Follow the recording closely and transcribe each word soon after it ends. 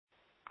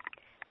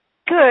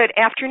Good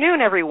afternoon,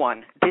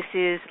 everyone. This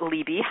is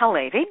Libbe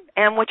HaLevy,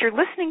 and what you're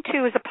listening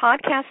to is a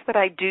podcast that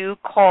I do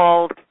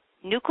called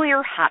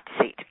Nuclear Hot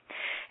Seat.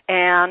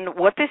 And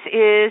what this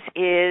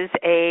is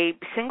a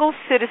single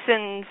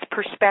citizen's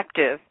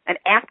perspective, an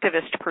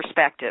activist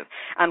perspective,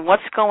 on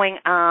what's going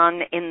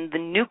on in the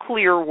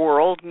nuclear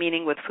world,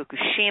 meaning with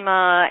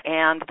Fukushima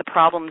and the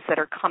problems that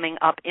are coming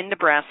up in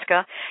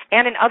Nebraska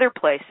and in other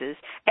places,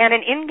 and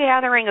an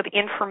ingathering of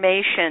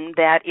information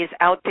that is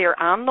out there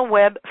on the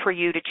web for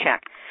you to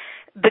check.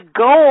 The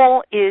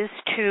goal is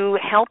to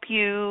help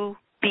you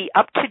be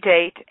up to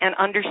date and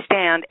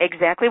understand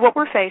exactly what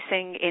we're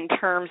facing in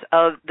terms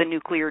of the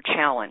nuclear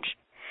challenge.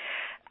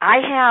 I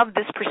have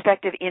this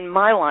perspective in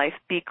my life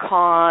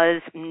because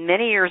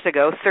many years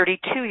ago,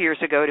 32 years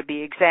ago to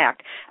be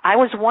exact, I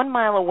was 1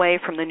 mile away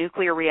from the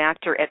nuclear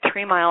reactor at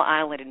 3 Mile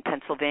Island in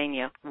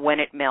Pennsylvania when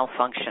it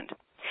malfunctioned.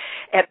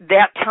 At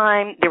that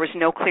time, there was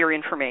no clear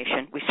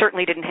information. We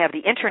certainly didn't have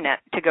the Internet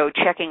to go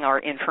checking our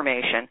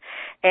information.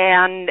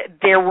 And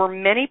there were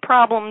many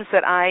problems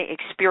that I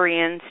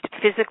experienced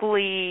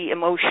physically,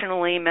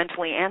 emotionally,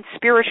 mentally, and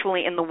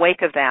spiritually in the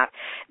wake of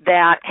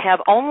that have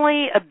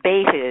only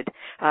abated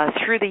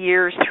through the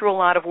years, through a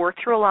lot of work,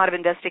 through a lot of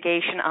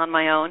investigation on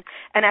my own.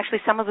 And actually,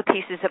 some of the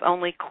pieces have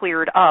only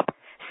cleared up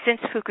since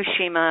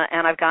Fukushima,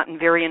 and I've gotten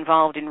very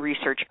involved in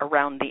research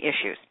around the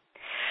issues.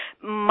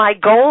 My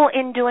goal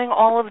in doing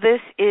all of this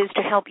is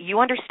to help you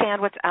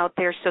understand what's out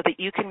there so that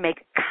you can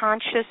make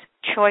conscious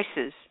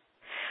choices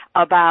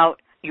about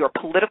your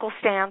political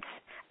stance,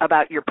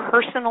 about your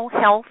personal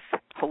health.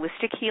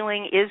 Holistic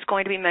healing is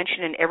going to be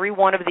mentioned in every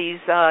one of these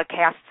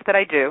casts that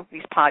I do,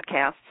 these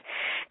podcasts,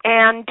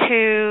 and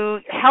to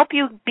help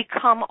you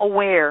become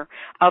aware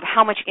of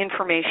how much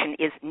information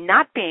is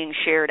not being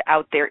shared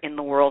out there in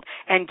the world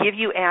and give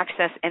you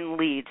access and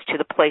leads to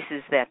the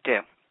places that do.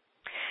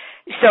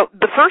 So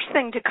the first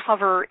thing to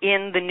cover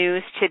in the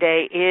news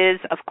today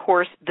is, of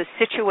course, the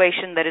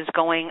situation that is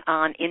going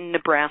on in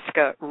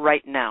Nebraska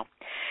right now.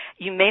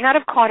 You may not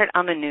have caught it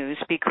on the news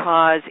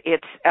because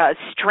it's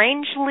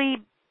strangely,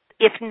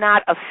 if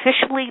not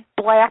officially,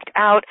 blacked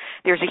out.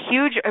 There's a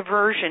huge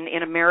aversion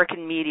in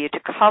American media to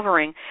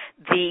covering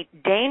the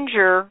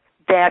danger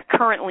that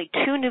currently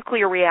 2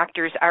 nuclear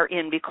reactors are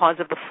in because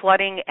of the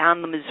flooding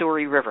on the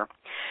Missouri River.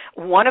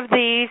 One of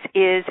these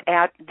is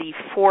at the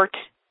Fort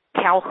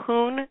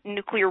Calhoun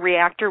nuclear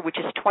reactor, which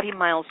is 20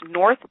 miles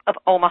north of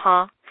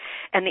Omaha,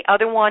 and the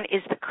other one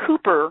is the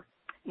Cooper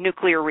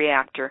nuclear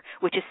reactor,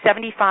 which is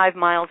 75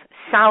 miles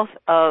south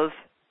of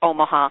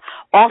Omaha,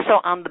 also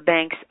on the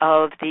banks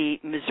of the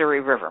Missouri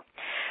River.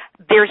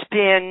 There's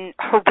been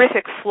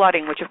horrific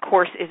flooding, which of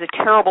course is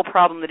a terrible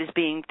problem that is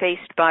being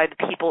faced by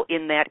the people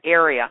in that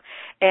area.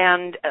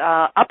 And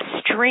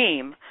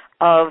upstream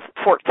of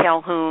Fort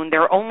Calhoun,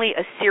 there are only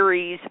a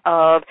series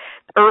of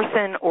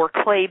earthen or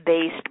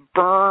clay-based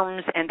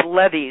berms and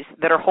levees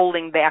that are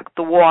holding back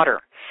the water.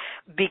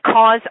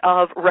 Because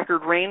of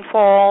record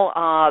rainfall,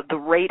 the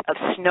rate of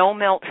snow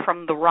melt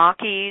from the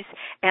Rockies,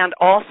 and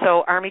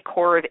also Army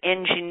Corps of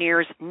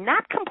Engineers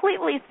not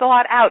completely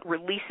thought out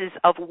releases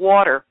of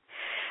water,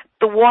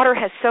 the water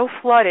has so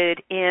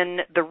flooded in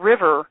the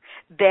river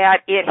that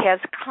it has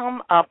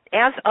come up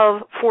as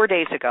of 4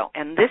 days ago,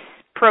 and this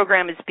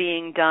program is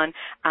being done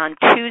on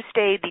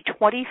Tuesday, the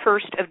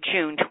 21st of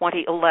June,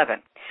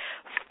 2011.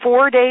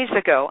 4 days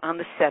ago, on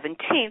the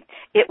 17th,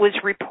 it was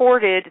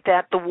reported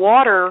that the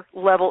water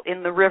level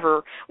in the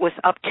river was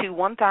up to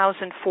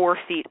 1,004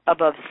 feet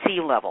above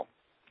sea level.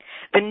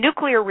 The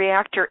nuclear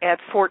reactor at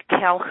Fort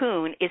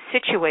Calhoun is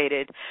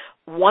situated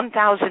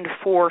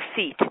 1,004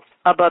 feet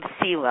above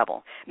sea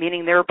level,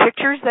 meaning there are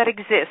pictures that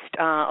exist.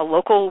 A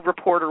local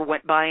reporter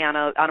went by on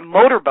a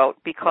motorboat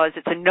because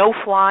it's a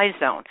no-fly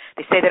zone.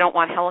 They say they don't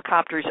want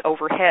helicopters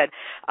overhead,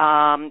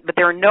 but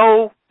there are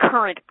no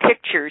current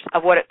pictures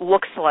of what it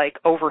looks like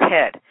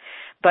overhead.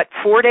 But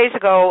 4 days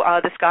ago,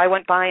 this guy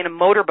went by in a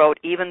motorboat,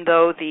 even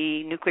though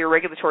the Nuclear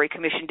Regulatory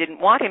Commission didn't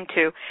want him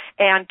to,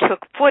 and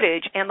took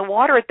footage, and the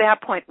water at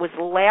that point was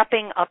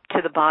lapping up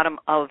to the bottom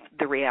of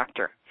the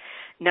reactor.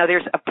 Now,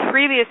 there's a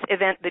previous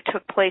event that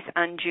took place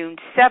on June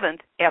 7th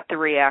at the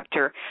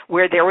reactor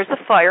where there was a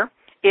fire.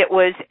 It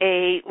was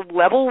a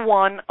level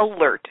 1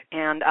 alert,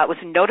 and it was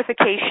a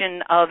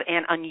notification of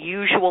an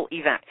unusual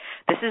event.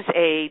 This is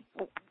a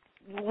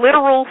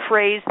literal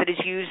phrase that is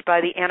used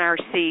by the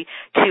NRC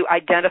to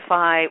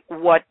identify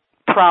what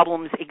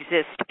problems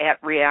exist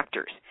at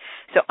reactors.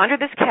 So under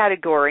this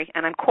category,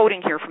 and I'm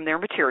quoting here from their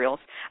materials,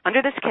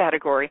 under this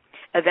category,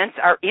 events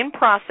are in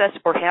process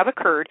or have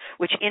occurred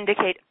which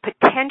indicate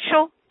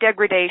potential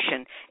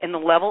degradation in the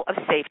level of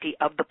safety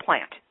of the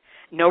plant.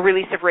 No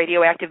release of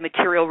radioactive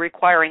material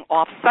requiring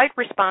off-site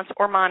response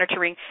or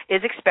monitoring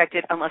is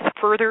expected unless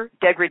further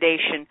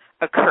degradation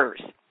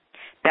occurs.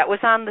 That was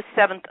on the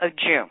 7th of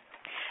June.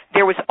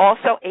 There was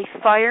also a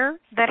fire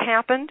that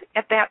happened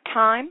at that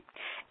time,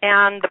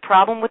 And the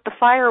problem with the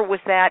fire was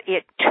that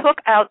it took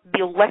out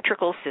the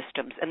electrical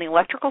systems, and the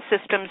electrical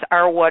systems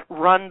are what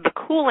run the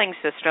cooling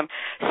system,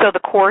 so the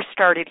core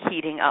started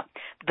heating up.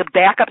 The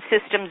backup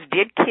systems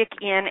did kick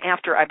in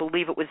after, I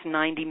believe it was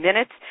 90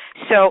 minutes,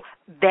 so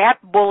that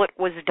bullet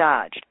was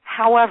dodged.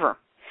 However,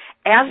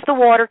 as the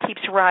water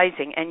keeps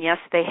rising, and yes,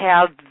 they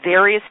have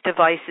various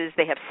devices.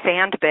 They have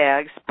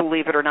sandbags,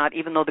 believe it or not,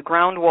 even though the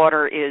ground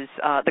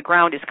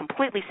is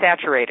completely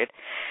saturated.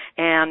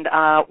 And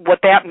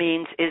what that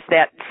means is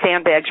that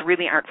sandbags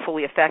really aren't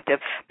fully effective.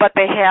 But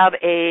they have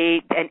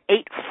an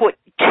 8-foot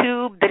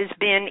tube that has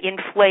been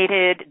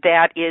inflated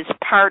that is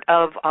part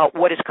of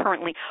what is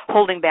currently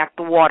holding back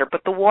the water.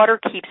 But the water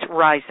keeps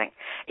rising.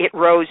 It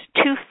rose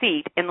 2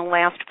 feet in the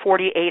last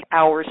 48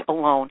 hours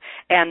alone.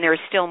 And there's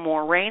still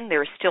more rain.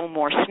 There's still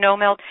more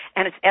snowmelt.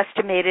 And it's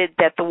estimated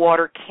that the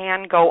water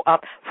can go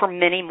up for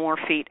many more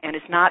feet and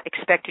is not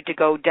expected to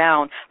go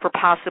down for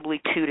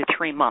possibly 2 to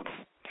 3 months.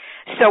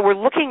 So we're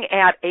looking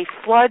at a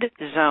flood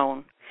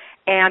zone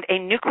and a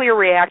nuclear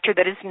reactor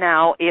that is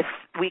now, if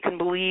we can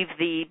believe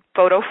the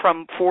photo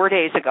from 4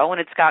 days ago,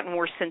 and it's gotten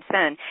worse since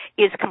then,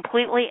 is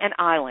completely an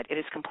island. It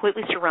is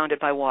completely surrounded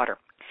by water.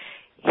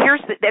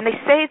 And they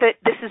say that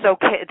this is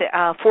okay.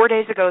 4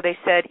 days ago they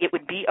said it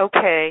would be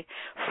okay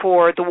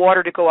for the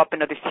water to go up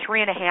another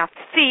 3.5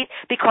 feet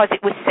because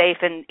it was safe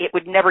and it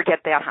would never get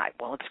that high.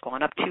 Well, it's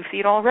gone up 2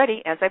 feet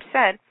already, as I've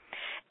said.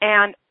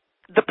 And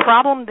the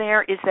problem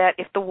there is that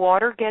if the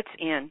water gets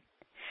in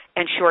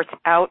and shorts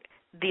out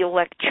the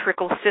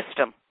electrical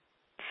system,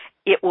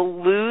 it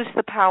will lose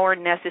the power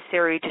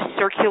necessary to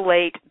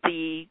circulate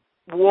the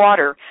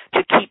water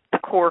to keep the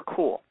core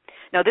cool.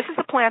 Now, this is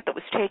a plant that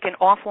was taken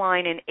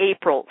offline in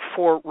April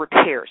for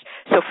repairs.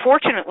 So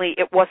fortunately,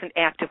 it wasn't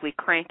actively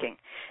cranking.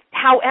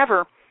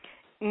 However,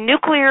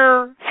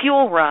 nuclear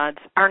fuel rods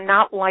are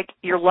not like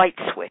your light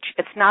switch.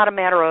 It's not a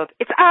matter of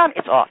it's on,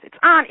 it's off, it's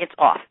on, it's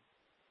off.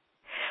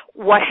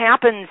 What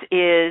happens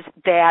is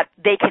that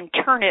they can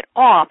turn it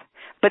off,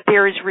 but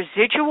there is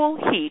residual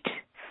heat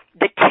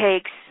that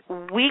takes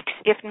weeks,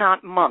 if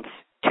not months,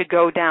 to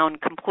go down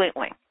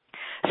completely.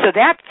 So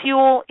that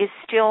fuel is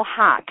still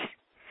hot.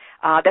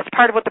 That's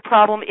part of what the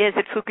problem is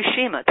at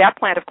Fukushima. That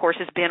plant, of course,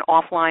 has been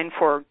offline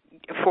for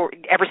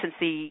ever since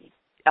the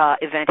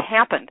event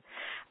happened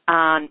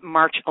on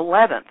March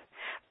 11th.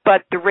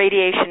 But the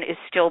radiation is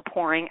still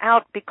pouring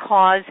out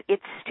because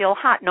it's still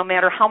hot. No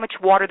matter how much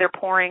water they're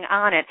pouring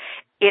on it,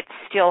 it's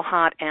still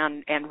hot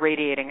and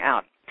radiating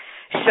out.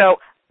 So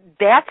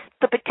that's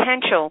the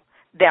potential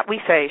that we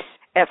face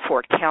at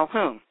Fort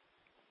Calhoun.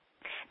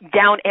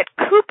 Down at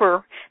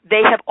Cooper,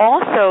 they have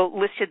also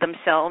listed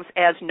themselves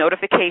as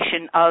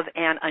notification of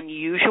an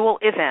unusual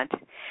event.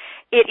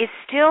 It is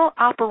still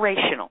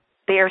operational.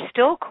 They are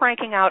still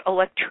cranking out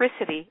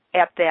electricity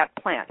at that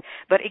plant.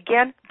 But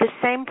again, the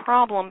same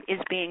problem is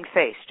being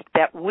faced,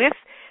 that with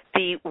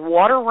the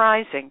water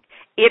rising,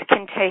 it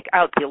can take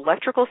out the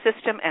electrical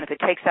system, and if it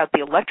takes out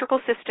the electrical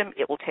system,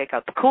 it will take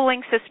out the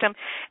cooling system,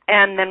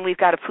 and then we've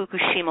got a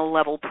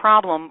Fukushima-level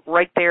problem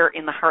right there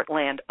in the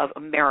heartland of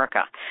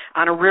America,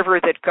 on a river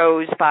that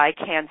goes by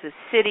Kansas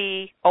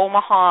City,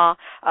 Omaha,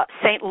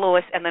 St.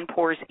 Louis, and then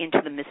pours into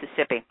the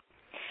Mississippi.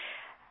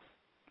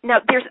 Now,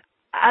 there's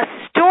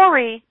a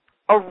story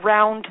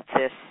around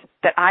this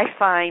that I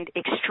find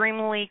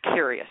extremely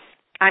curious.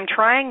 I'm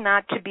trying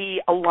not to be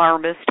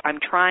alarmist. I'm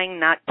trying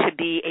not to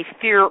be a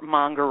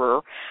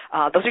fear-mongerer.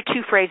 Those are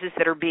two phrases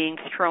that are being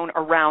thrown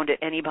around at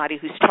anybody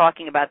who's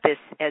talking about this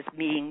as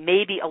being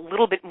maybe a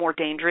little bit more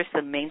dangerous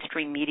than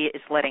mainstream media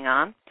is letting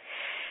on.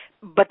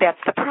 But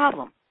that's the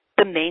problem.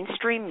 The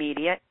mainstream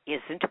media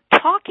isn't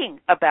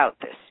talking about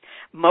this.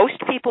 Most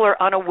people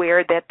are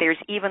unaware that there's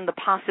even the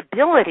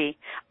possibility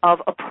of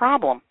a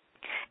problem.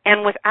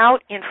 And without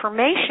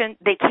information,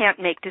 they can't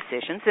make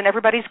decisions, and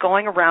everybody's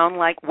going around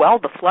like, well,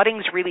 the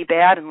flooding's really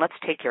bad, and let's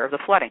take care of the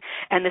flooding.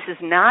 And this is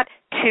not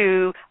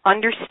to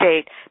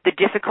understate the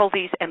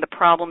difficulties and the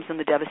problems and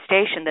the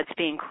devastation that's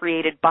being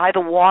created by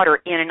the water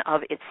in and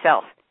of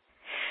itself.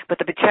 But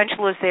the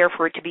potential is there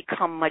for it to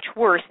become much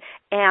worse,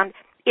 and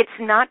it's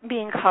not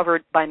being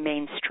covered by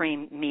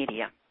mainstream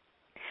media.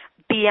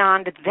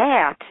 Beyond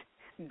that,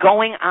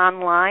 going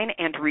online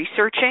and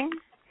researching,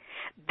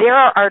 there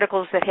are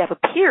articles that have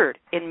appeared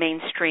in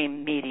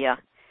mainstream media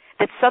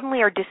that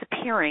suddenly are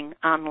disappearing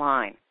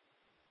online.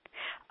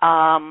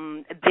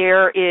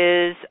 There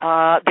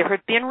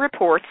have been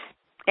reports,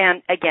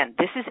 and again,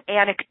 this is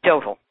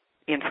anecdotal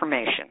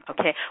information,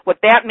 okay? What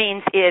that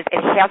means is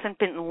it hasn't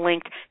been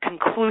linked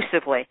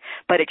conclusively,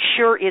 but it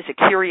sure is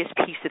a curious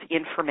piece of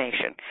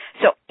information.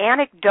 So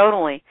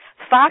anecdotally,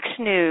 Fox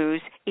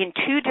News in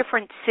two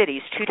different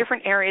cities, two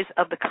different areas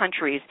of the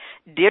countries,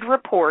 did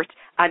report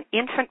on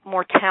infant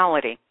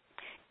mortality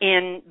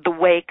in the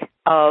wake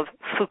of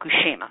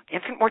Fukushima,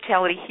 infant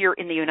mortality here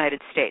in the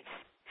United States.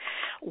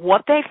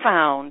 What they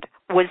found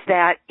was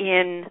that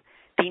in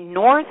the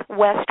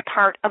northwest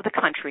part of the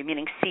country,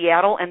 meaning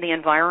Seattle and the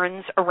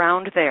environs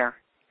around there,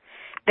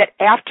 that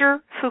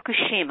after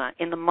Fukushima,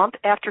 in the month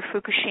after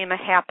Fukushima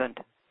happened,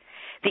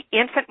 The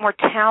infant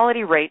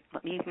mortality rate,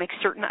 let me make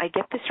certain I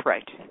get this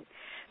right.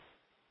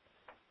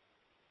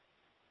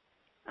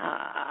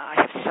 I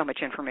have so much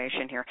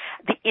information here.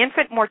 The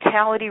infant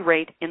mortality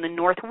rate in the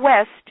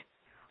Northwest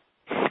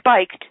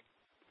spiked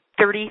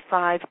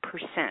 35%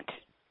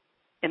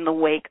 in the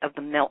wake of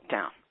the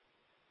meltdown.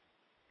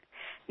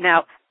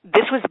 Now,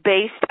 this was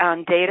based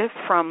on data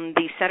from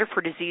the Center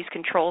for Disease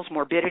Control's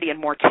Morbidity and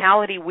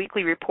Mortality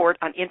Weekly Report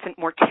on Infant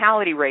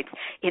Mortality Rates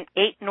in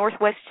 8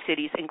 Northwest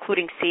cities,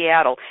 including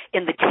Seattle,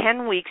 in the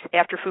 10 weeks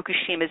after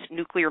Fukushima's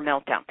nuclear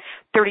meltdown,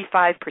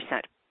 35%.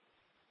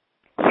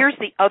 Here's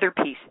the other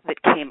piece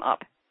that came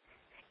up.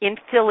 In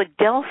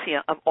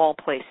Philadelphia, of all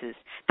places,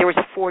 there was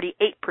a 48%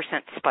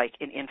 spike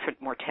in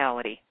infant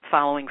mortality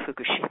following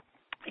Fukushima.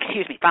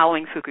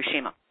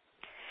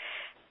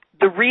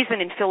 The reason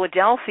in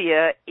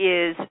Philadelphia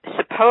is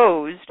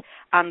supposed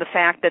on the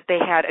fact that they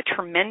had a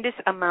tremendous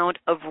amount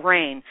of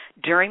rain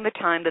during the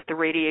time that the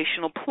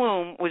radiational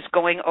plume was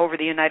going over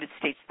the United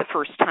States the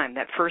first time,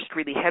 that first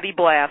really heavy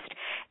blast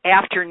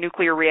after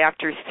nuclear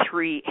reactor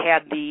 3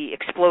 had the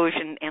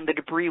explosion and the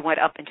debris went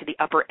up into the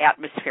upper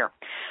atmosphere.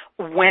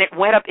 When it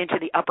went up into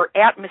the upper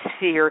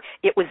atmosphere,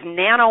 it was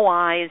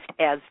nanoized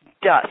as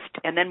dust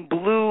and then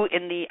blew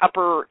in the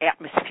upper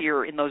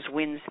atmosphere in those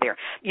winds there.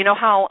 You know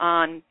how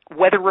on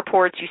weather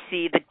reports you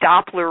see the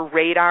Doppler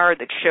radar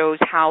that shows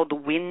how the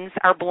winds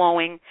are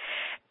blowing?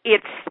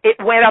 It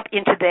went up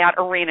into that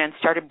arena and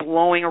started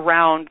blowing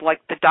around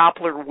like the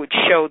Doppler would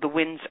show the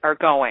winds are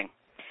going.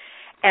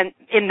 And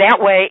in that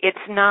way, it's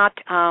not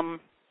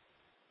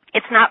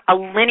a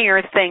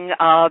linear thing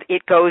of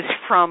it goes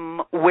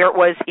from where it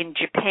was in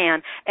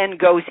Japan and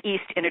goes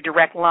east in a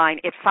direct line.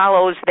 It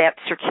follows that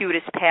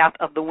circuitous path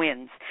of the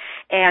winds.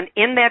 And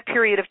in that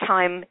period of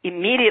time,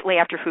 immediately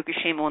after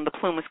Fukushima, when the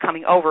plume was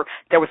coming over,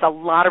 there was a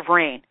lot of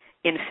rain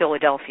in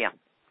Philadelphia.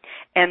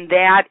 And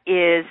that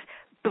is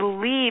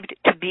believed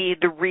to be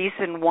the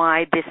reason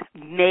why this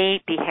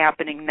may be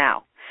happening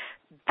now.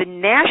 The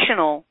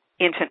national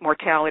infant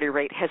mortality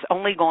rate has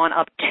only gone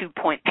up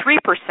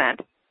 2.3%.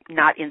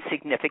 Not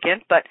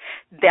insignificant, but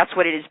that's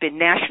what it has been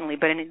nationally.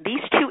 But in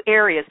these two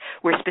areas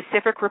where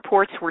specific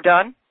reports were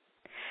done,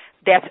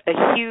 that's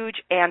a huge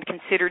and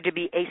considered to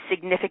be a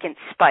significant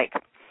spike.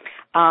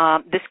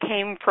 This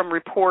came from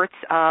reports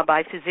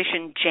by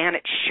physician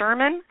Janet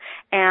Sherman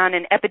and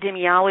an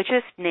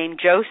epidemiologist named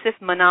Joseph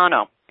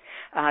Manano.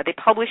 They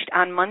published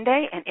on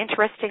Monday, and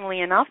interestingly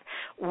enough,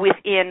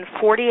 within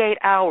 48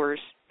 hours,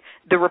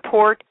 the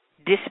report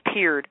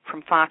disappeared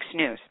from Fox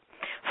News.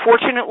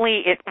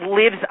 Fortunately, it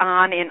lives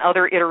on in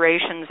other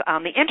iterations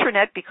on the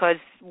Internet because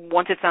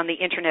once it's on the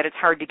Internet, it's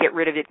hard to get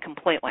rid of it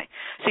completely.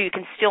 So you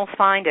can still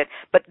find it,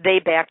 but they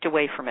backed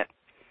away from it.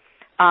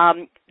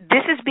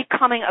 This is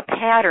becoming a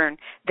pattern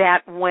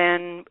that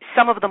when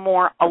some of the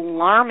more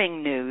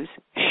alarming news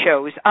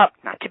shows up,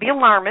 not to be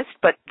alarmist,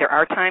 but there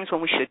are times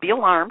when we should be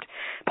alarmed.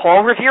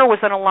 Paul Revere was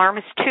an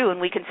alarmist too,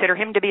 and we consider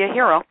him to be a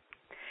hero.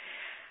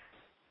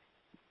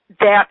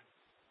 That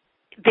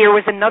there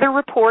was another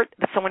report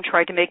that someone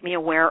tried to make me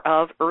aware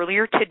of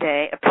earlier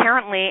today.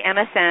 Apparently,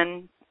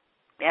 MSNBC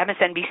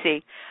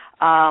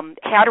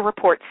had a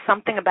report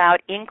something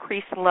about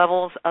increased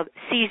levels of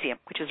cesium,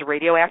 which is a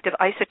radioactive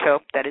isotope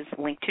that is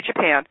linked to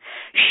Japan,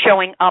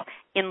 showing up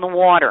in the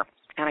water.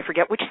 And I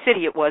forget which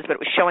city it was, but it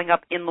was showing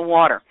up in the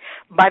water.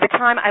 By the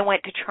time I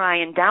went to try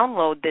and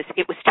download this,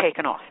 it was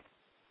taken off.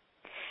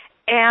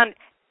 And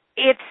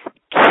it's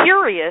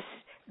curious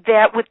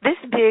that with this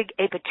big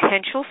a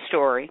potential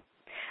story,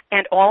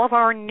 and all of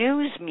our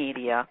news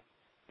media,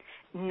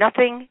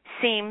 nothing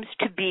seems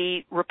to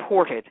be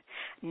reported,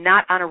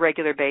 not on a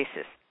regular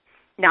basis.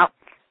 Now,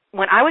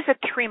 when I was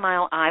at 3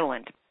 Mile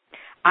Island,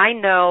 I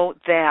know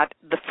that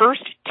the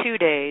first 2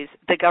 days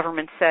the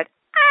government said,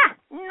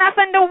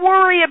 nothing to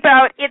worry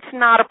about, it's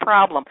not a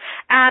problem.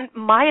 And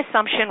my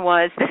assumption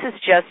was this is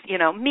just,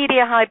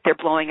 media hype, they're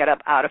blowing it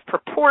up out of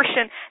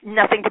proportion,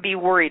 nothing to be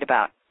worried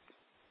about.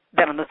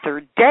 Then on the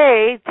third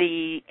day,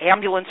 the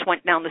ambulance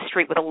went down the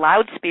street with a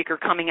loudspeaker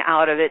coming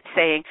out of it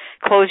saying,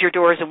 close your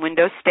doors and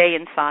windows, stay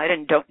inside,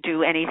 and don't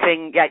do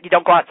anything. You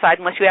don't go outside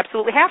unless you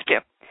absolutely have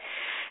to.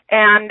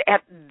 And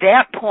at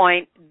that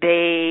point,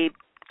 they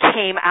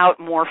came out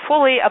more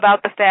fully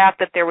about the fact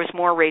that there was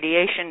more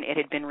radiation. It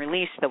had been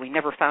released, though we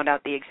never found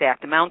out the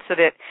exact amounts of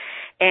it.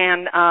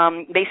 And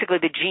basically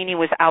the genie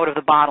was out of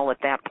the bottle at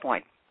that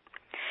point.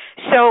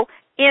 So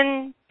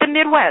in the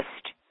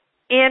Midwest,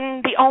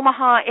 in the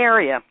Omaha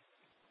area,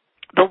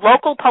 the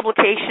local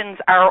publications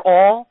are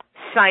all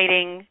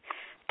citing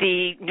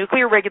the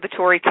Nuclear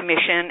Regulatory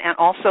Commission and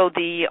also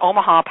the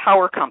Omaha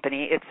Power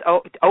Company. It's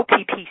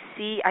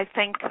OPPC, I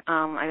think.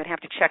 I would have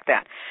to check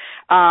that.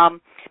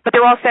 But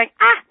they're all saying,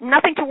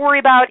 nothing to worry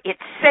about. It's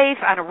safe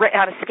on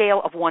a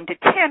scale of 1 to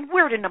 10.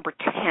 We're at a number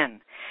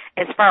 10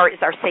 as far as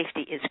our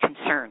safety is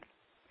concerned.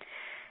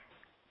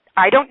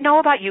 I don't know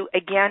about you.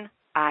 Again,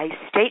 I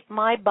state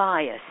my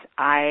bias.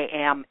 I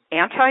am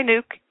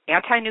anti-nuke,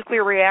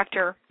 anti-nuclear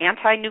reactor,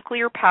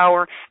 anti-nuclear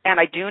power, and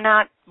I do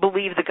not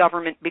believe the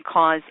government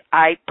because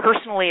I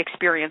personally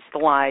experienced the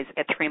lies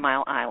at 3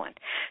 Mile Island.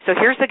 So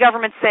here's the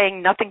government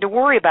saying nothing to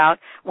worry about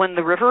when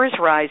the river is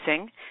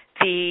rising.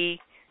 The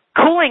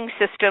cooling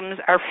systems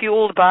are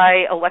fueled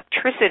by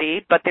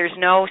electricity, but there's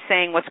no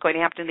saying what's going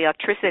to happen to the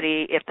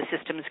electricity if the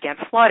systems get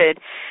flooded,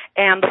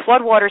 and the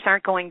floodwaters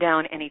aren't going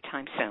down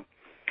anytime soon.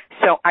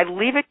 So I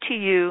leave it to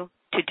you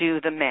to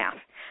do the math.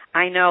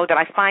 I know that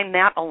I find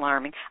that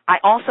alarming. I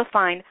also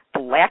find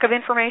the lack of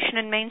information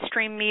in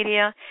mainstream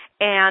media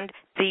and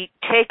the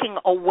taking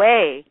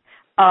away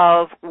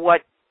of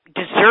what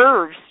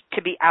deserves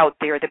to be out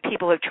there that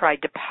people have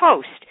tried to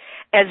post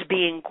as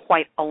being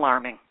quite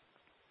alarming.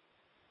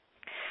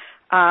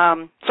 So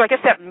I guess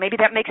that maybe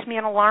that makes me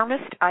an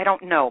alarmist. I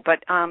don't know.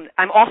 But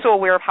I'm also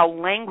aware of how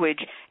language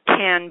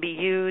can be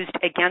used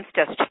against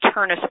us to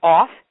turn us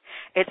off.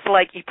 It's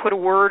like you put a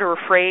word or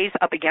a phrase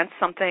up against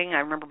something. I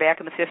remember back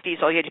in the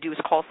 50s, all you had to do was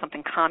call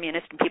something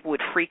communist, and people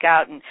would freak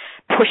out and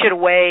push it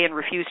away and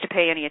refuse to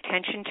pay any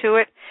attention to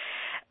it.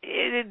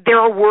 There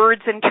are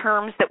words and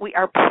terms that we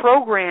are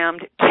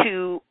programmed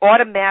to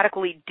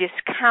automatically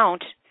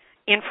discount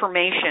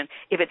information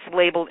if it's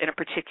labeled in a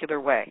particular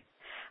way.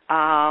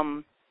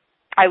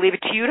 I leave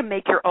it to you to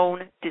make your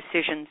own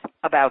decisions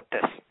about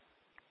this.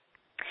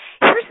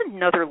 Here's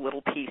another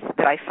little piece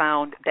that I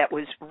found that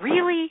was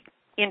really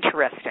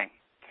interesting.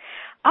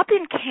 Up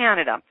in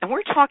Canada, and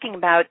we're talking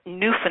about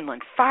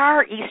Newfoundland,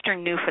 far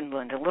eastern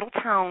Newfoundland, a little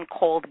town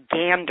called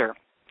Gander.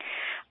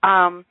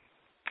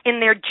 In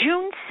their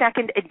June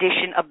 2nd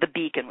edition of The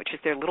Beacon, which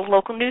is their little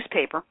local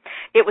newspaper,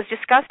 it was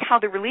discussed how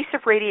the release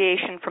of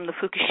radiation from the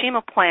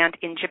Fukushima plant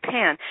in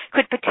Japan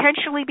could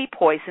potentially be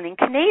poisoning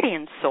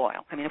Canadian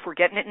soil. I mean, if we're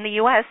getting it in the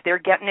U.S., they're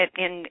getting it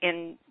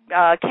in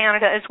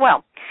Canada as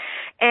well.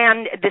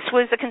 And this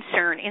was a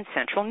concern in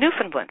central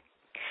Newfoundland,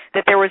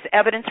 that there was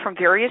evidence from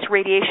various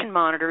radiation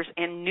monitors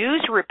and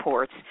news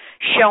reports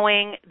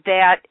showing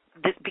that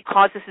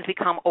because this has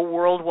become a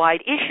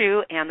worldwide issue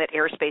and that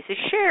airspace is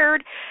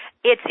shared,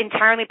 it's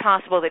entirely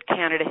possible that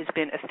Canada has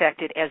been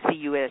affected as the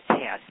U.S.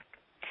 has.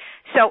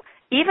 So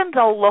even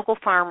though local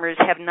farmers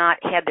have not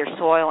had their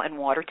soil and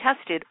water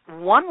tested,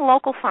 one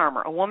local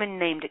farmer, a woman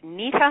named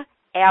Nita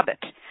Abbott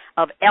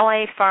of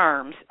LA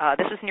Farms,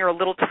 this is near a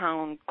little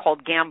town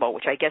called Gambo,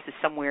 which I guess is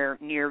somewhere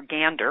near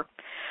Gander.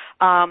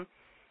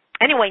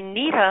 Anyway,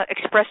 Nita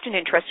expressed an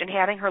interest in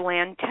having her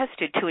land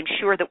tested to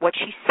ensure that what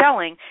she's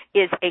selling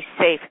is a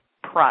safe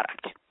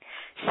product.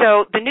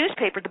 So the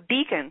newspaper, The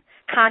Beacon,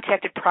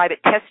 contacted private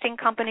testing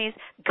companies,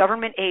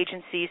 government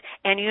agencies,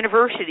 and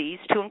universities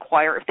to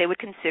inquire if they would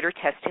consider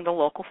testing the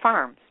local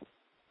farms.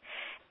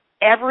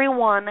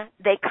 Everyone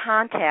they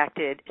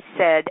contacted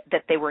said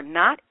that they were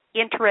not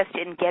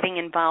interested in getting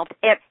involved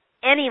at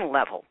any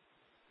level.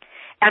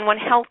 And when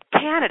Health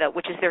Canada,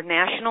 which is their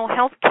national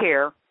health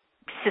care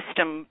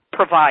system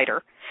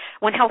provider,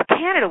 when Health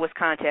Canada was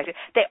contacted,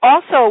 they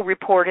also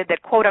reported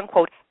that, quote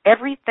unquote,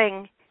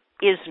 everything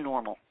is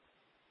normal.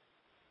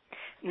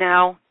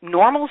 Now,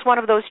 normal is one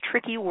of those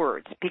tricky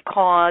words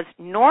because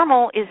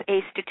normal is a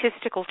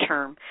statistical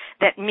term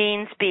that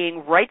means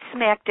being right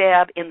smack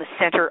dab in the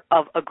center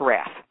of a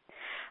graph.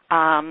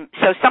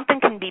 So something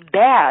can be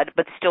bad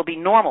but still be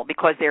normal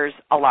because there's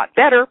a lot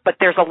better, but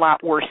there's a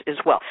lot worse as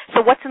well.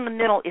 So what's in the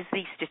middle is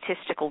the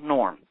statistical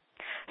norm.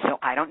 So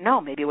I don't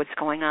know. Maybe what's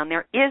going on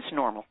there is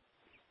normal.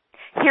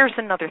 Here's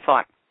another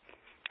thought.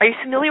 Are you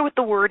familiar with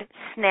the word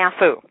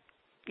snafu?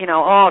 You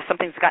know,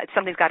 something's got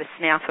a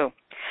snafu.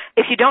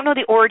 If you don't know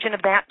the origin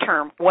of that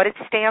term, what it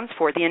stands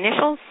for, the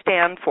initials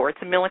stand for, it's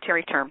a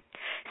military term,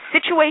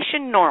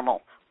 situation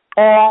normal,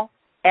 all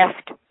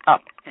effed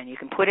up. And you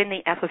can put in the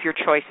F of your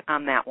choice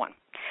on that one.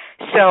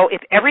 So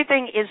if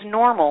everything is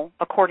normal,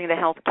 according to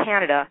Health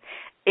Canada,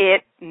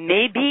 it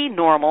may be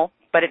normal,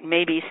 but it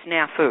may be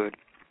snafu'd.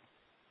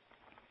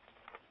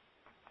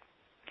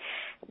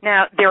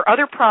 Now, there are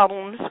other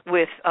problems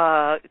with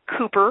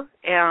Cooper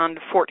and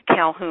Fort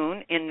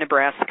Calhoun in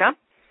Nebraska.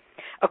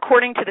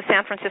 According to the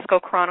San Francisco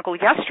Chronicle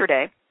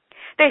yesterday,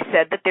 they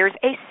said that there's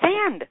a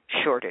sand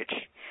shortage.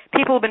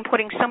 People have been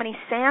putting so many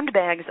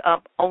sandbags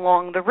up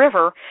along the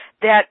river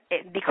that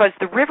because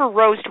the river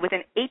rose to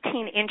within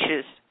 18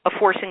 inches of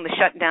forcing the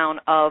shutdown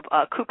of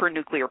Cooper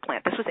nuclear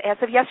plant. This was as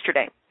of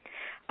yesterday.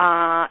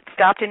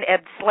 Stopped and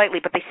ebbed slightly,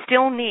 but they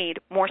still need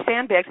more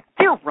sandbags.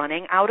 They're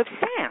running out of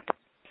sand.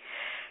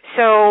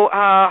 So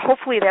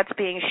hopefully that's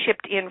being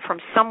shipped in from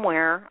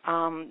somewhere,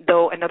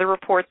 though another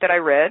report that I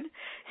read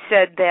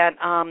said that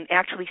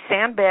actually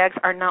sandbags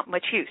are not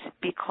much use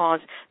because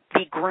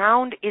the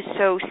ground is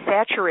so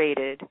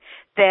saturated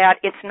that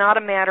it's not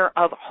a matter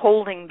of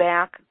holding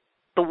back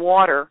the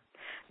water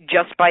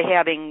just by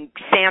having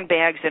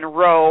sandbags in a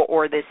row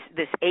or this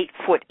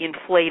 8-foot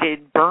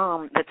inflated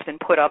berm that's been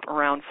put up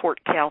around Fort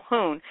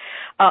Calhoun.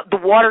 The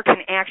water can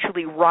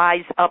actually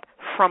rise up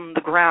from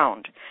the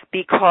ground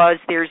because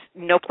there's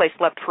no place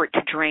left for it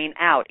to drain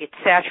out. It's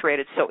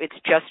saturated, so it's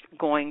just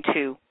going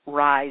to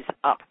rise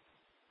up.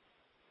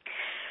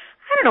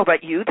 I don't know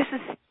about you. This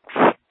is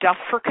stuff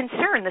for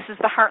concern. This is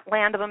the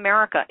heartland of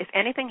America. If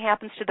anything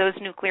happens to those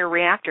nuclear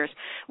reactors,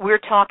 we're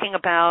talking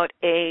about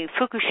a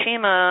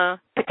Fukushima,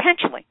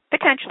 potentially,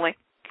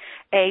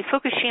 a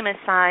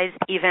Fukushima-sized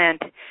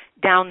event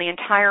down the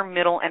entire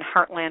middle and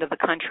heartland of the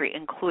country,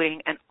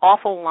 including an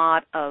awful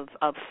lot of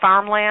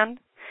farmland.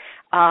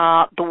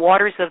 The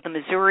waters of the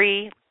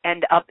Missouri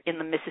end up in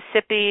the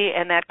Mississippi,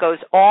 and that goes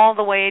all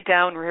the way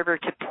downriver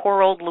to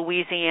poor old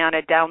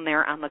Louisiana down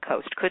there on the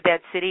coast. Could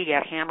that city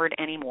get hammered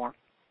anymore?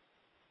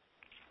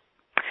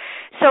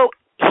 So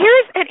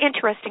here's an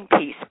interesting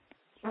piece.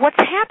 What's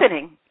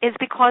happening is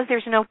because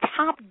there's no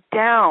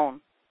top-down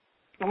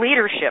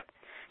leadership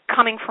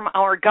coming from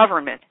our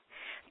government,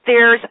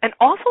 there's an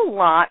awful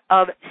lot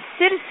of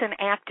citizen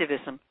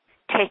activism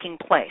taking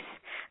place.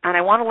 And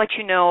I want to let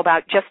you know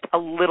about just a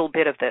little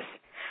bit of this.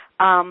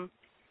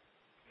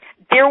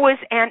 There was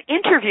an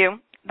interview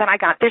that I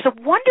got. There's a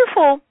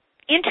wonderful,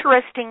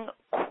 interesting,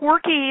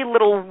 quirky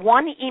little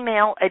one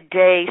email a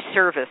day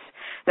service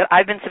that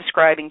I've been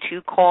subscribing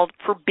to called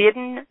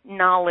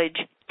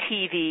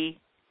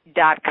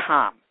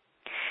ForbiddenKnowledgeTV.com.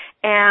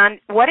 And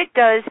what it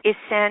does is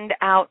send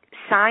out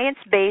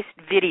science-based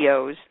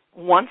videos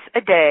once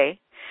a day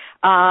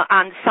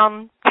on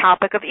some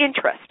topic of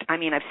interest. I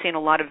mean, I've seen a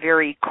lot of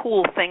very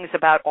cool things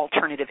about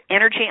alternative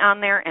energy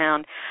on there,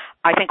 and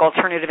I think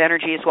alternative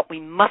energy is what we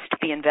must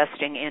be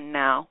investing in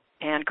now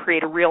and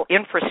create a real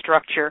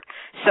infrastructure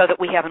so that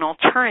we have an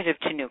alternative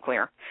to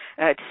nuclear.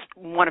 It's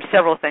one of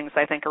several things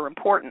I think are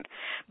important.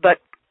 But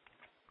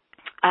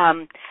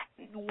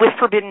with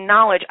Forbidden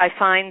Knowledge, I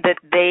find that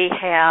they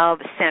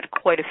have sent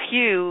quite a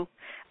few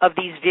of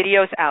these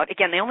videos out.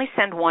 Again, they only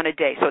send one a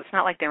day, so it's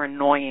not like they're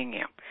annoying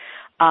you.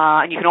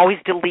 And you can always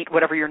delete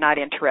whatever you're not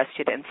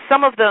interested in.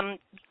 Some of them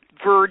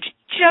verge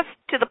just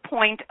to the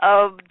point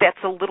of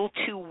that's a little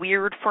too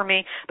weird for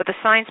me, but the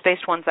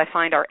science-based ones I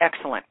find are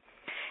excellent.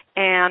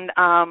 And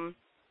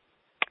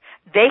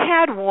they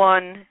had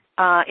one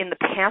in the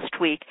past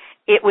week.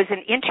 It was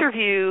an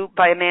interview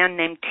by a man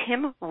named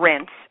Tim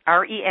Rense,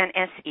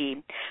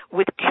 R-E-N-S-E,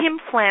 with Tim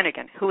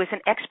Flanagan, who is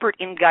an expert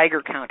in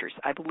Geiger counters.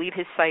 I believe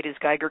his site is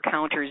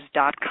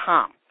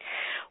GeigerCounters.com,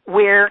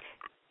 where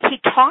he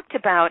talked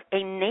about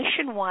a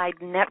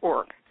nationwide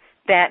network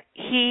that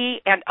he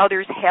and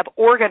others have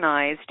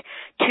organized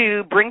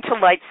to bring to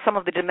light some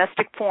of the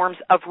domestic forms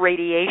of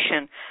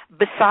radiation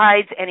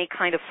besides any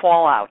kind of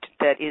fallout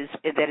that is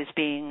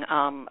being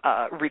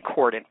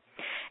recorded.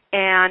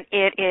 And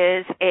it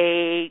is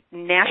a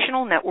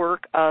national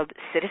network of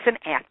citizen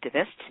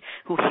activists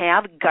who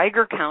have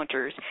Geiger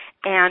counters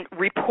and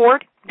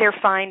report their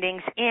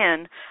findings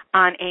in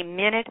on a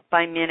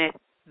minute-by-minute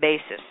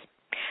basis.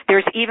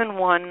 There's even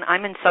one,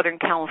 I'm in Southern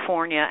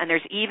California, and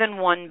there's even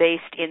one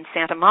based in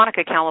Santa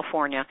Monica,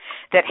 California,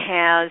 that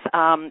has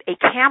a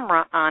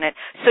camera on it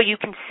so you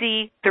can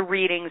see the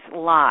readings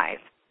live.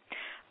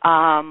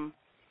 And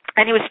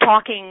he was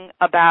talking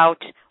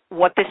about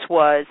what this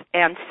was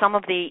and some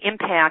of the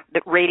impact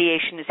that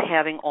radiation is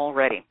having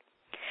already.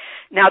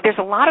 Now, there's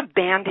a lot of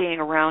bandying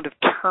around of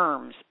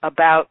terms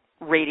about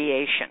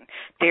radiation.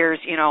 There's,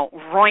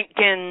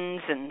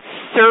 Roentgens and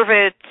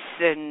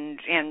Cervits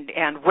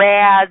and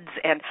RADS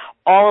and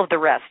all of the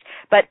rest.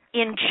 But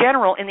in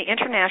general, in the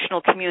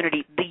international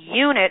community, the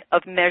unit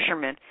of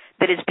measurement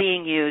that is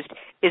being used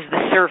is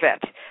the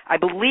Cervet. I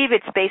believe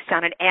it's based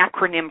on an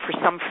acronym for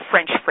some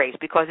French phrase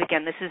because,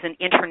 again, this is an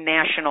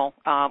international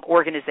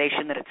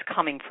organization that it's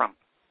coming from.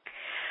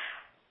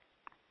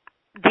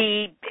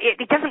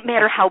 It doesn't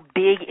matter how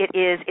big it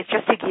is. It's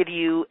just to give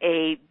you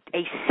a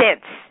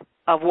sense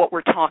of what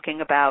we're talking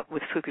about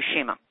with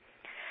Fukushima.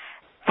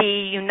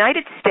 The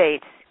United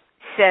States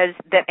says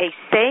that a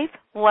safe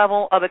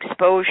level of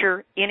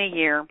exposure in a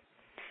year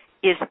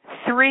is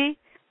 3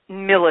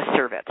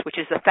 millisieverts, which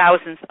is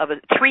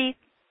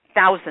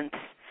 3,000ths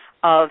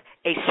of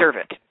a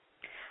sievert.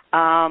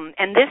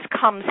 And this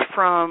comes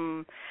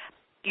from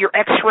your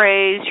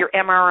X-rays, your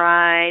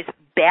MRIs,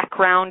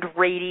 background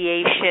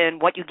radiation,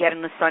 what you get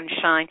in the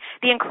sunshine,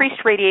 the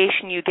increased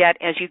radiation you get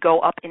as you go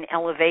up in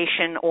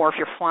elevation or if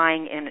you're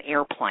flying in an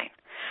airplane.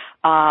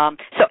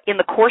 So in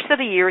the course of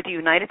the year, the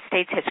United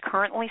States has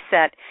currently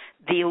set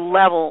the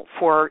level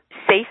for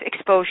safe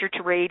exposure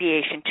to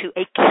radiation to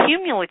a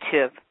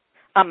cumulative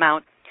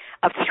amount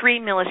of 3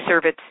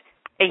 millisieverts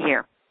a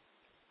year.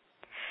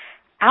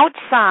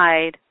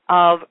 Outside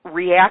of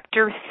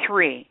Reactor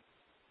 3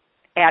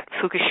 at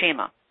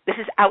Fukushima, this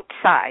is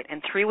outside,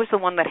 and 3 was the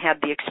one that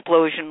had the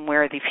explosion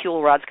where the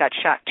fuel rods got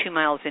shot 2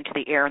 miles into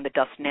the air and the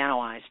dust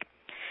nanoized.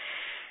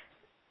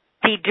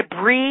 The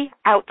debris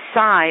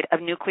outside of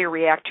nuclear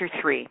reactor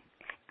 3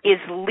 is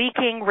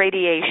leaking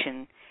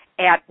radiation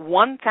at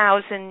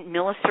 1,000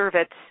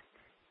 millisieverts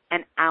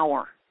an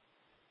hour.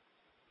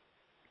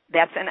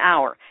 That's an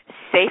hour.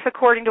 Safe,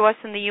 according to us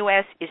in the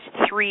U.S., is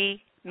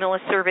 3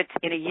 millisieverts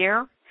in a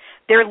year.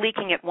 They're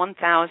leaking at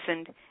 1,000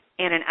 in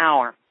an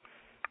hour.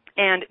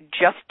 And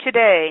just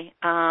today,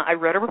 I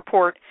read a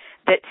report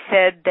that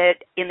said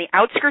that in the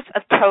outskirts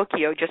of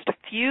Tokyo, just a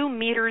few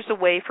meters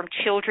away from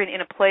children in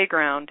a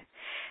playground,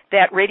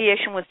 that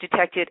radiation was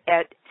detected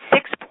at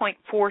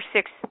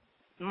 6.46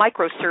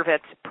 microsieverts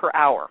per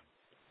hour.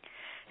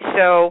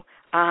 So,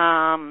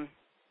 I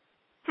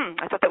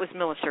thought that was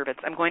millisieverts.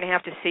 I'm going to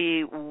have to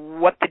see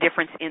what the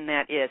difference in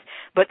that is.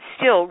 But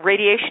still,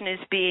 radiation is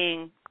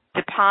being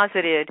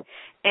deposited,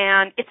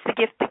 and it's the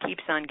gift that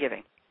keeps on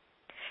giving.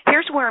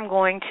 Here's where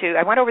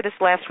I went over this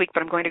last week,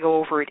 but I'm going to go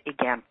over it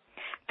again,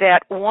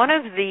 that one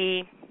of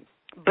the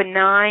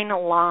benign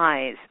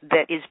lies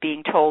that is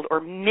being told, or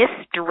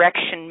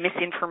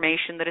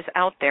misinformation that is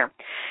out there,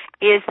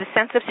 is the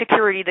sense of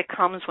security that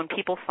comes when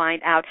people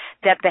find out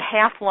that the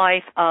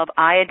half-life of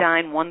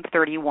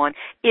iodine-131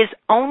 is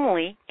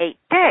only 8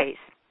 days.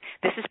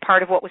 This is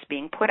part of what was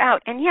being put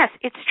out. And yes,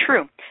 it's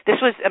true.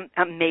 This was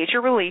a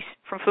major release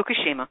from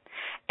Fukushima,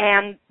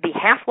 and the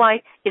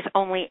half-life is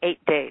only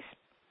 8 days.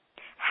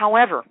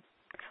 However,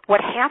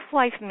 what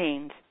half-life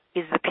means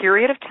is the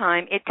period of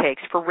time it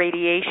takes for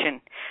radiation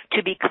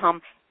to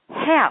become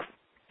half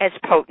as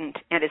potent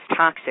and as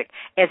toxic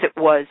as it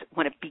was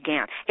when it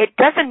began. It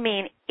doesn't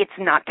mean it's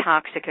not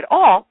toxic at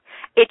all.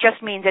 It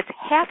just means it's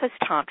half as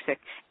toxic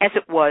as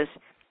it was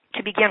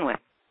to begin with.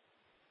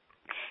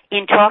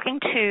 In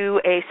talking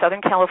to a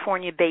Southern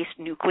California-based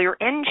nuclear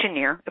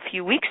engineer a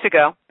few weeks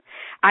ago,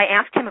 I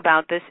asked him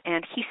about this,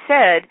 and he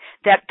said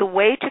that the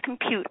way to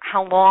compute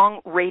how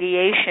long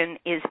radiation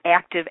is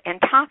active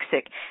and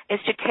toxic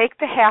is to take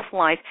the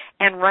half-life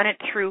and run it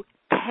through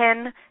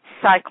 10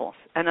 cycles.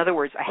 In other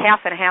words, a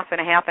half and a half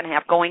and a half and a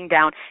half going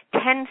down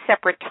 10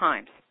 separate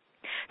times.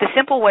 The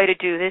simple way to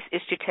do this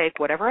is to take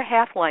whatever a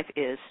half-life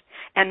is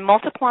and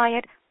multiply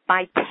it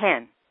by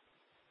 10.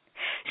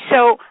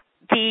 So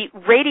the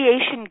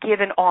radiation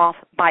given off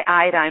by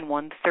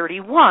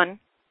iodine-131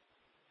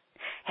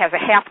 has a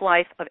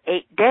half-life of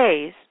 8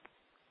 days,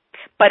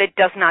 but it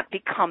does not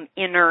become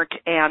inert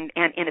and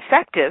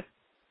ineffective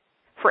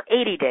for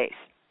 80 days.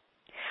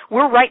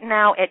 We're right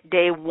now at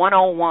day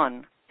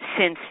 101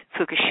 since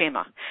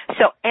Fukushima.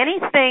 So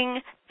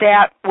anything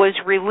that was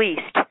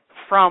released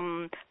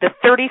from the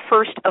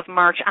 31st of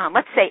March on,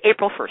 let's say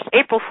April 1st,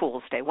 April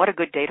Fool's Day, what a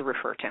good day to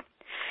refer to.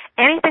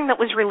 Anything that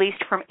was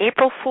released from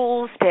April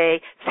Fool's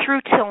Day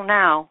through till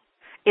now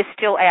is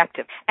still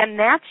active, and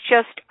that's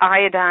just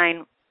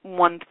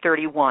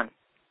iodine-131.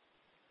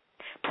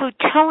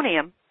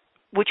 Plutonium,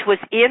 which was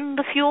in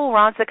the fuel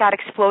rods that got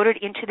exploded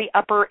into the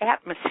upper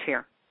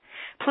atmosphere,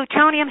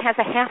 plutonium has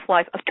a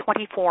half-life of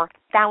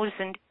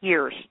 24,000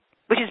 years,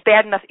 which is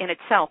bad enough in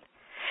itself.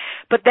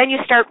 But then you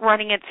start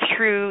running it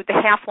through the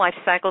half-life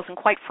cycles, and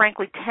quite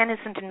frankly, 10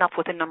 isn't enough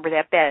with a number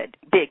that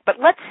big. But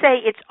let's say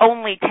it's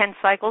only 10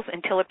 cycles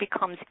until it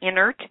becomes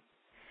inert.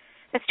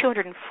 That's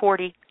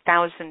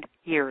 240,000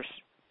 years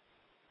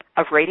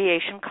of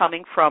radiation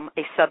coming from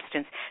a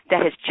substance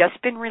that has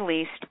just been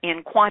released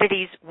in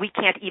quantities we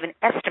can't even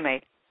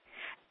estimate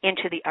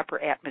into the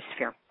upper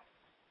atmosphere.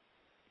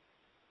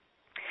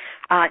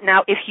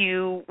 Now, if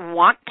you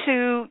want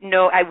to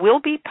know, I will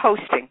be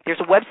posting,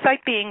 there's a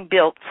website being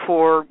built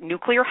for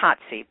Nuclear Hot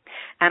Seat,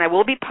 and I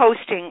will be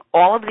posting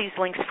all of these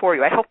links for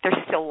you. I hope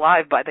they're still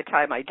live by the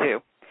time I do,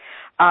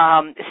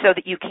 so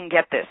that you can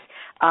get this.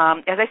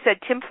 As I said,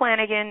 Tim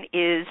Flanagan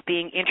is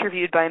being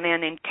interviewed by a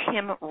man named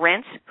Tim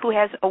Rentz, who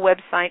has a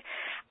website.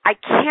 I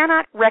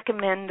cannot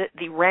recommend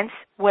the Rentz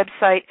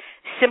website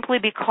simply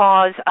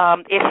because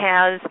it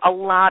has a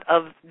lot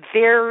of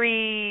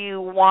very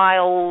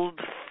wild,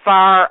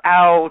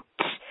 far-out,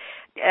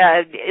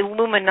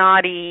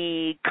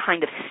 Illuminati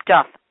kind of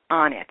stuff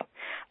on it.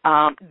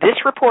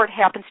 This report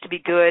happens to be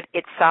good.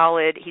 It's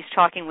solid. He's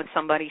talking with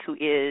somebody who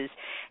is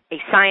a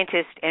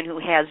scientist and who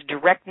has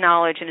direct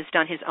knowledge and has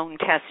done his own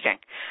testing.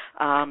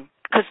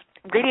 Because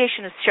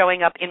radiation is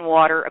showing up in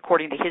water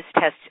according to his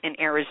tests in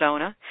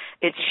Arizona.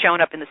 It's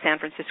shown up in the San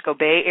Francisco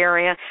Bay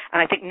Area.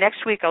 And I think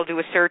next week I'll do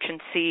a search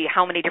and see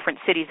how many different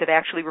cities have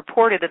actually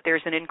reported that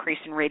there's an increase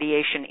in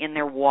radiation in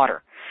their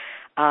water.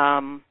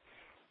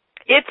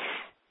 It's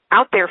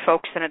out there,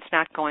 folks, and it's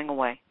not going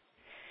away.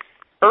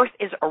 Earth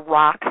is a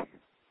rock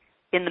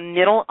in the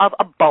middle of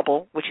a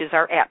bubble, which is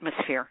our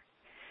atmosphere,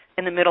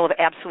 in the middle of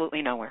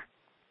absolutely nowhere.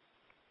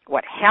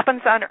 What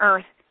happens on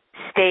Earth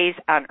stays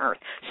on Earth.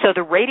 So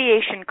the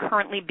radiation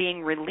currently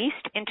being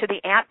released into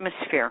the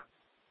atmosphere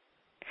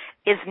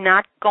is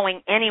not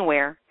going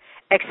anywhere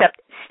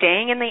except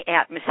staying in the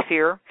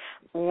atmosphere,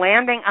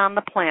 landing on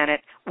the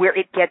planet where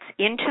it gets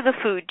into the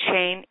food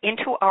chain,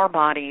 into our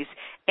bodies,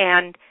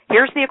 and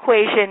here's the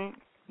equation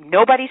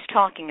nobody's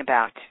talking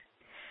about.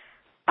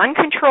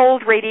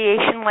 Uncontrolled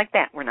radiation like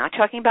that. We're not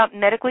talking about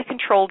medically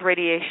controlled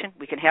radiation.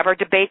 We can have our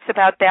debates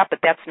about that, but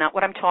that's not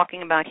what I'm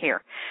talking about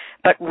here.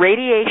 But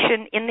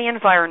radiation in the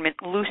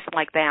environment, loose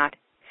like that,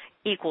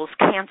 equals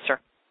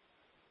cancer.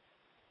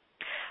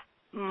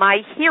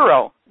 My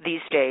hero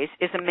these days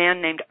is a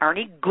man named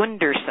Arnie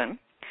Gundersen,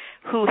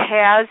 who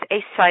has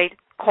a site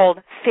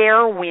called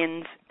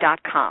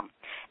fairewinds.com.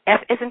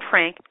 F as in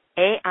Frank,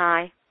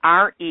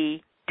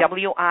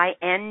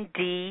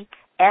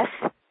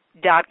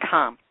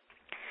 AIREWINDS.com.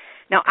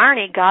 Now,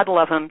 Arnie, God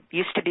love him,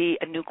 used to be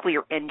a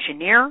nuclear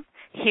engineer.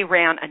 He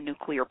ran a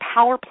nuclear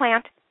power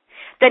plant.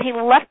 Then he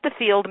left the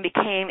field and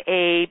became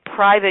a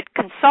private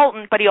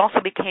consultant, but he also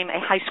became a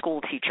high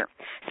school teacher.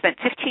 Spent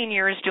 15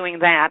 years doing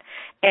that,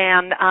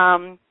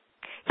 and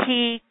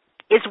he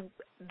is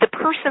the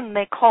person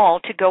they call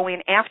to go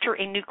in after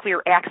a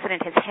nuclear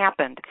accident has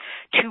happened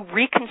to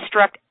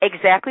reconstruct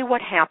exactly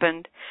what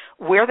happened,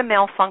 where the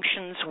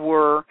malfunctions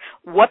were,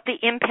 what the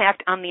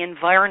impact on the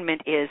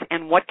environment is,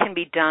 and what can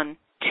be done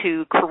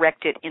to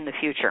correct it in the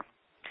future.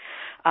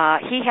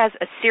 He has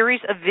a series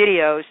of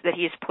videos that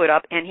he has put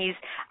up, and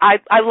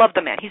I love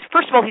the man.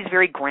 First of all, he's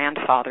very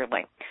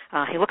grandfatherly.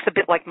 He looks a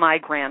bit like my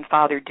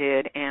grandfather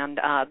did, and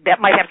that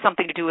might have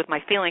something to do with my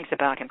feelings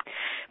about him.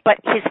 But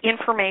his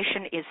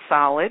information is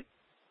solid,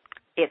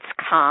 it's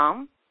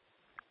calm,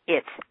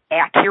 it's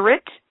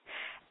accurate,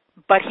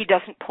 but he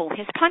doesn't pull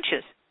his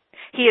punches.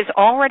 He has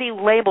already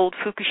labeled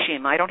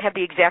Fukushima. I don't have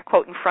the exact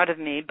quote in front of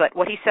me, but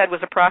what he said was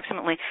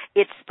approximately,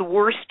 it's the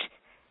worst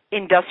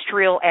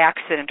industrial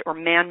accident or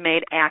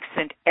man-made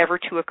accident ever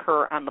to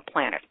occur on the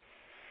planet.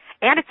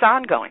 And it's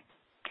ongoing.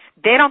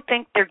 They don't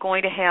think they're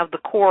going to have the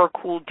core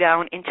cooled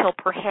down until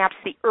perhaps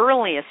the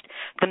earliest,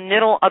 the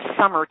middle of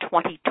summer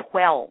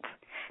 2012.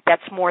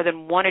 That's more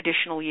than one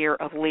additional year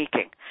of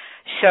leaking.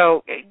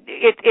 So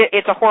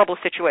it's a horrible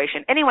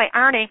situation. Anyway,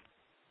 Arnie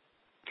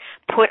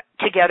put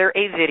together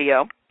a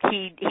video.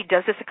 He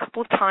does this a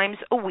couple of times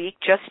a week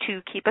just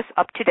to keep us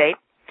up to date.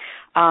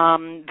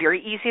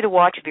 Very easy to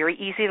watch, very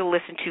easy to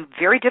listen to,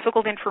 very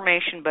difficult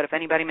information, but if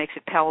anybody makes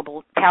it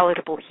palatable,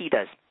 he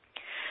does.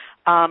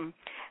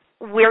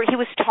 Where he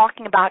was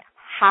talking about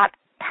hot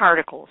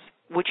particles,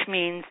 which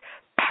means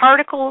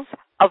particles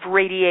of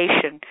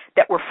radiation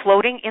that were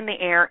floating in the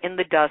air, in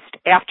the dust,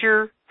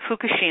 after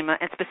Fukushima,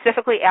 and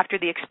specifically after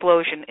the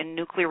explosion in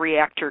nuclear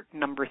reactor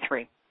number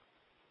 3.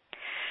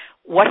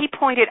 What he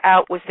pointed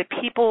out was that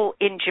people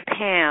in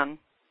Japan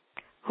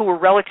who were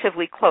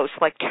relatively close,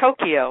 like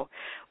Tokyo,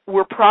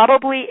 were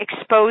probably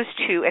exposed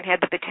to and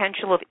had the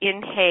potential of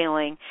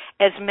inhaling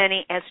as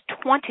many as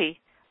 20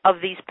 of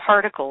these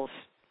particles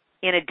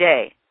in a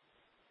day.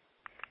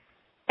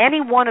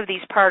 Any one of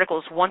these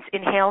particles, once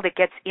inhaled, it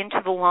gets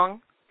into the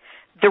lung.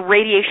 The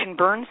radiation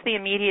burns the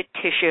immediate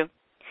tissue,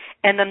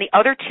 and then the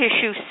other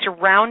tissue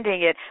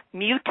surrounding it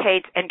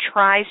mutates and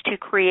tries to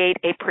create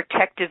a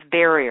protective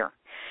barrier.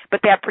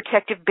 But that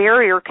protective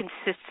barrier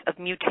consists of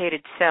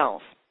mutated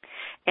cells.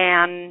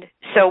 And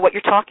so what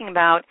you're talking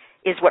about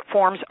is what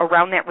forms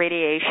around that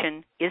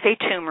radiation is a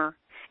tumor.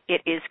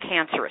 It is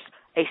cancerous,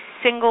 a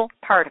single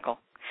particle.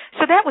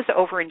 So that was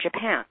over in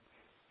Japan.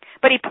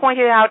 But he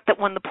pointed out that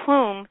when the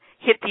plume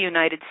hit the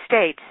United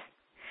States,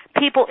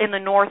 people in the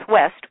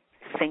Northwest,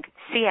 think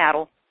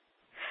Seattle,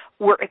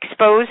 were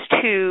exposed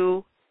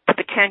to the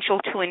potential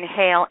to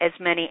inhale as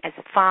many as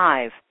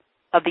 5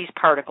 of these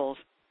particles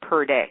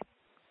per day.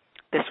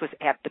 This was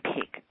at the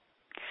peak.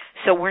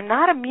 So we're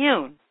not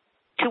immune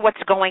to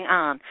what's going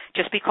on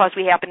just because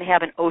we happen to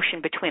have an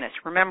ocean between us.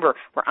 Remember,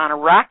 we're on a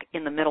rock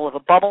in the middle of a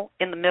bubble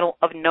in the middle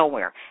of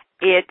nowhere.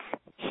 It's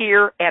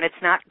here, and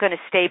it's not going to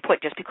stay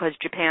put just because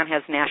Japan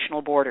has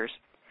national borders.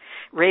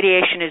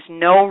 Radiation is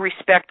no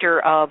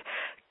respecter of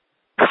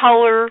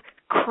color,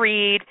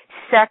 creed,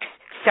 sex,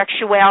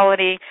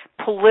 sexuality,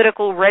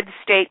 political, red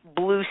state,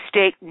 blue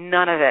state,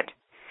 none of it.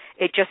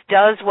 It just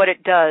does what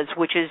it does,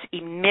 which is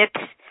emit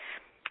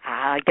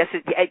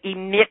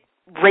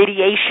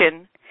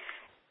radiation,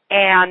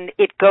 and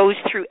it goes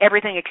through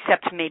everything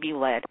except maybe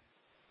lead.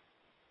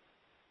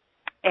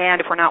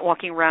 And if we're not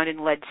walking around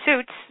in lead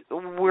suits,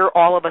 we're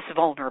all of us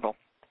vulnerable.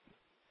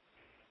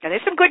 Now,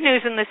 there's some good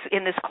news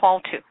in this call,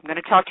 too. I'm going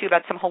to talk to you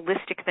about some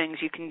holistic things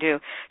you can do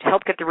to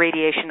help get the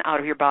radiation out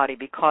of your body,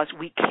 because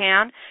we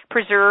can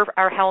preserve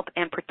our health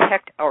and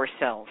protect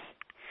ourselves.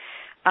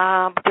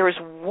 There is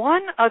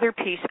one other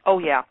piece. Oh,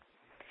 yeah.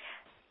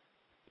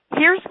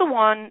 Here's the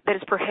one that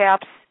has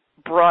perhaps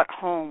brought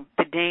home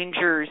the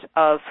dangers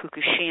of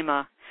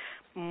Fukushima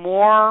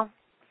more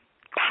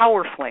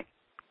powerfully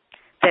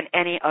than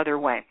any other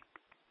way.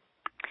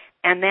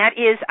 And that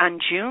is on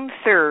June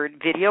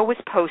 3rd, video was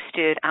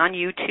posted on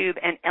YouTube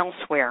and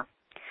elsewhere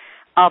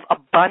of a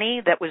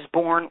bunny that was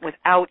born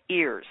without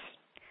ears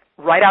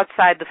right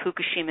outside the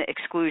Fukushima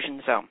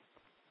exclusion zone.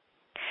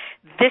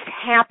 This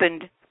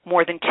happened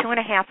more than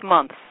 2.5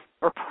 months,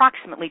 or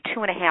approximately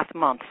 2.5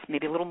 months,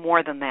 maybe a little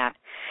more than that,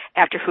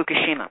 after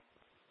Fukushima.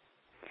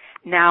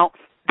 Now,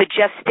 the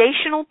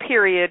gestational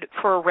period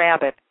for a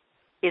rabbit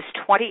is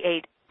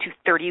 28 to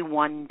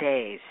 31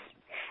 days.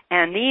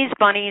 And these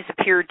bunnies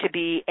appeared to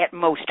be at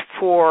most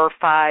 4 or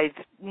 5,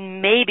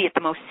 maybe at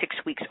the most 6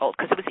 weeks old,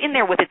 because it was in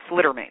there with its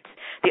litter mates.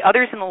 The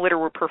others in the litter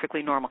were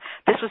perfectly normal.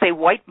 This was a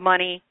white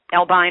bunny,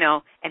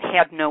 albino, and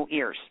had no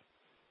ears.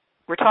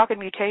 We're talking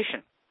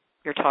mutation.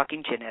 You're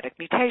talking genetic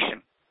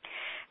mutation.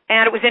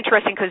 And it was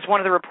interesting because one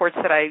of the reports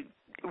that I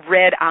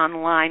read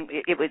online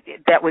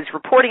that was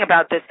reporting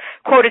about this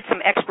quoted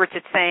some experts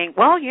as saying,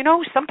 well, you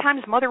know,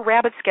 sometimes mother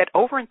rabbits get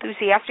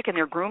over-enthusiastic in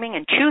their grooming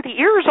and chew the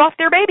ears off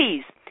their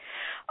babies.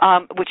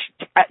 Which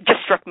just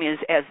struck me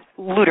as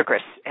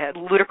ludicrous and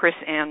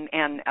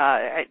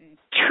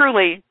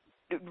truly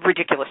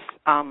ridiculous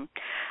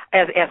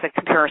as a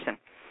comparison.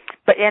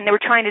 and they were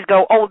trying to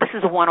go, oh, this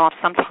is a one-off.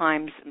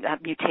 Sometimes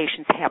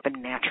mutations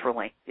happen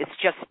naturally. It's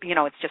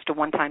just a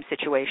one-time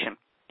situation.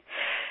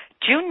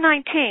 June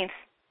 19th,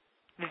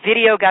 the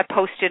video got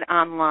posted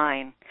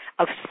online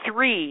of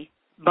 3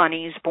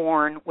 bunnies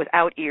born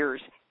without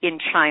ears in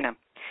China.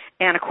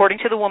 And according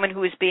to the woman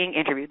who was being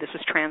interviewed, this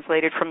was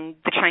translated from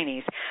the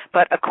Chinese,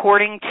 but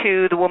according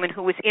to the woman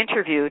who was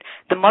interviewed,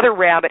 the mother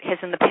rabbit has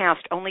in the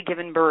past only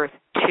given birth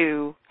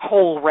to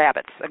whole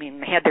rabbits. I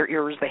mean, they had their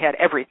ears, they had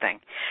everything.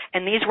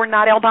 And these were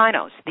not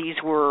albinos. These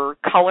were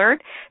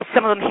colored.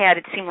 Some of them had,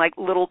 it seemed like,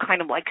 little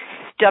kind of like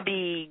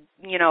stubby,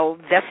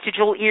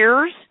 vestigial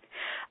ears.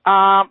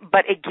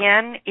 But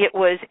again, it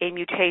was a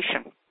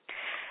mutation.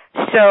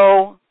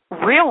 So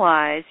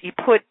realize you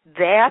put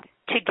that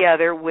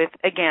together with,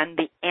 again,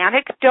 the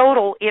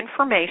anecdotal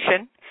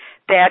information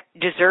that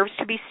deserves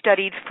to be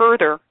studied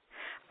further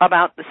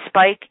about the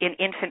spike in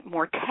infant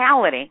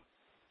mortality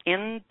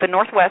in the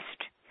Northwest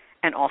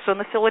and also in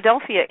the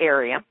Philadelphia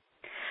area,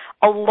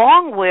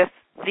 along with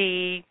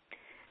the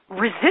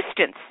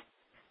resistance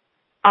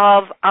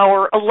of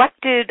our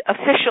elected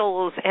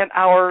officials and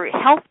our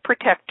health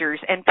protectors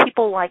and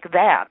people like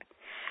that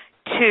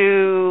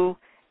to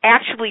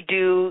actually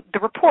do the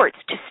reports,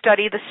 to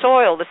study the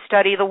soil, to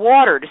study the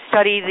water, to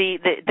study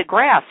the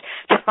grass,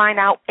 to find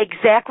out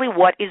exactly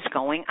what is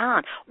going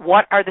on.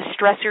 What are the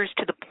stressors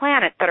to the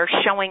planet that are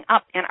showing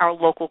up in our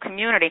local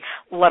community,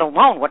 let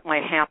alone what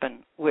might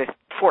happen with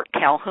Fort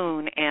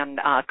Calhoun and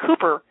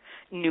Cooper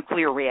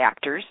nuclear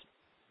reactors.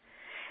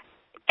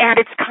 And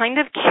it's kind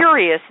of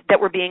curious that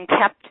we're being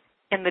kept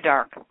in the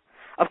dark.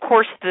 Of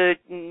course, the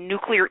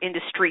nuclear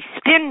industry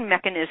spin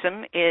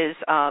mechanism is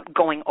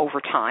working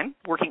overtime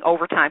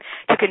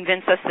to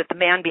convince us that the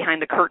man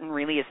behind the curtain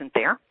really isn't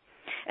there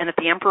and that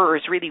the emperor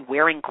is really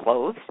wearing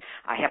clothes.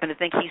 I happen to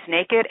think he's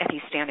naked and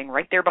he's standing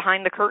right there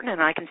behind the curtain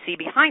and I can see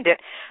behind it.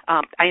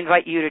 I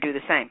invite you to do the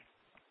same.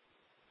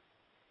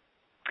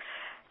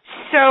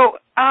 So,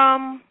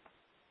 on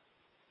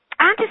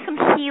to some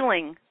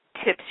healing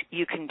tips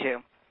you can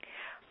do.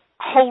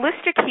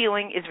 Holistic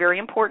healing is very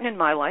important in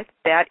my life.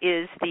 That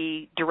is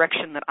the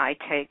direction that I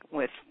take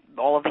with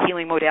all of the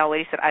healing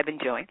modalities that I've been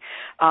doing.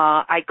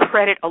 I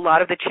credit a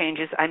lot of the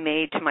changes I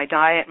made to my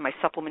diet and my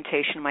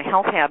supplementation and my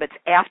health habits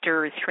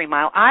after 3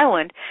 Mile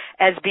Island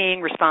as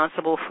being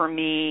responsible for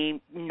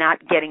me not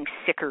getting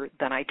sicker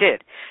than I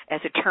did.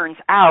 As it turns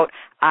out,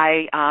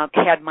 I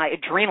had my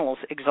adrenals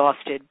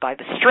exhausted by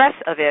the stress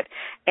of it,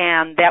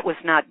 and that was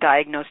not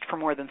diagnosed for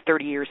more than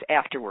 30 years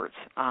afterwards.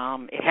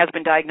 It has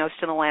been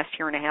diagnosed in the last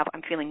year and a half.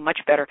 I'm feeling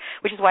much better,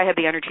 which is why I have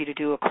the energy to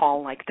do a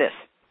call like this.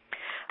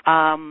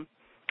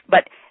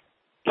 But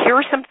here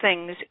are some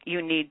things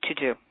you need to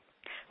do.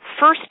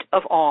 First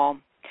of all,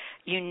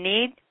 you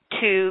need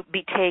to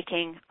be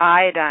taking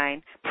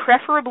iodine,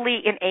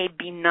 preferably in a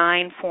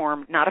benign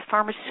form, not a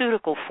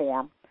pharmaceutical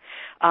form,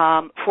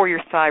 for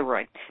your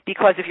thyroid.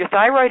 Because if your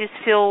thyroid is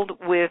filled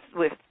with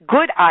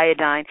good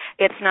iodine,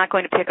 it's not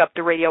going to pick up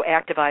the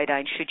radioactive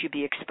iodine should you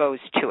be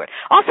exposed to it.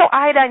 Also,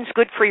 iodine is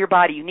good for your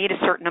body. You need a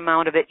certain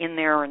amount of it in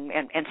there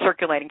and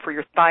circulating for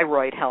your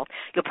thyroid health.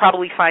 You'll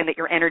probably find that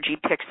your energy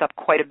picks up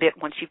quite a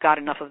bit once you've got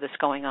enough of this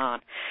going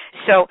on.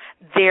 So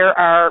there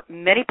are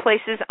many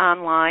places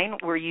online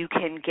where you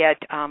can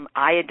get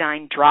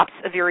iodine drops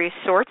of various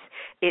sorts.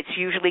 It's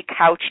usually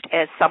couched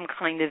as some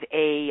kind of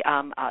a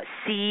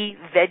sea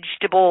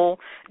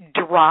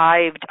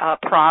vegetable-derived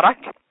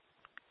product.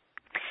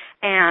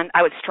 And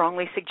I would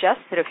strongly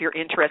suggest that if you're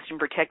interested in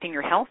protecting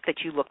your health,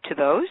 that you look to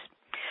those.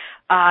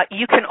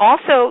 You can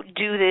also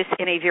do this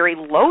in a very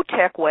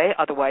low-tech way,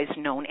 otherwise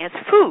known as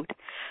food.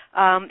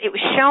 It was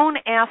shown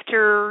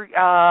after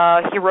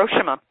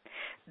Hiroshima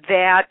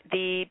that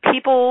the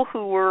people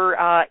who were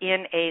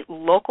in a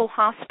local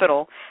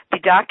hospital, the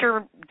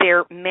doctor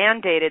there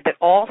mandated that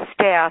all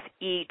staff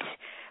eat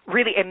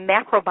really a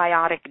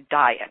macrobiotic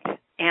diet.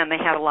 And they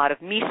had a lot of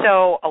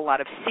miso, a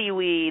lot of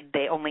seaweed.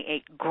 They only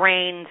ate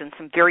grains and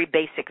some very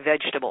basic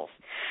vegetables.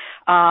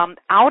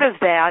 Out of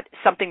that,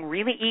 something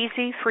really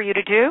easy for you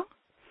to do,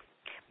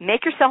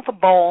 make yourself a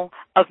bowl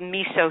of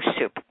miso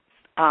soup.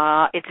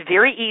 It's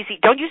very easy.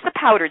 Don't use the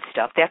powdered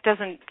stuff. That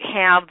doesn't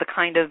have the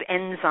kind of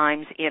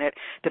enzymes in it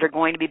that are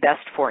going to be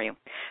best for you.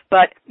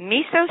 But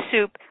miso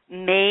soup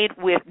made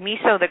with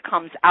miso that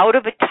comes out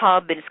of a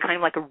tub and is kind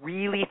of like a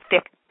really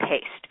thick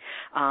paste.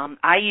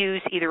 I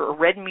use either a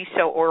red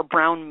miso or a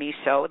brown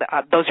miso.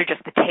 Those are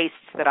just the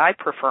tastes that I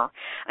prefer.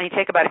 And you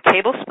take about a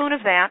tablespoon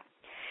of that,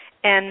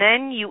 and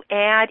then you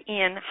add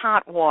in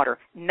hot water,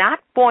 not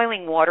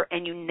boiling water,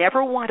 and you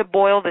never want to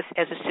boil this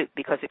as a soup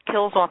because it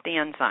kills off the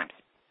enzymes.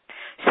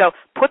 So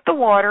put the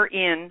water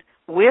in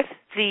with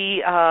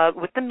the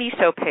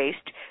miso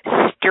paste,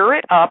 stir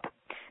it up,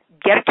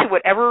 get it to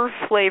whatever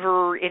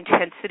flavor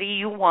intensity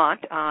you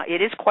want.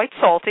 It is quite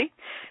salty,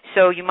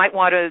 so you might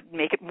want to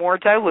make it more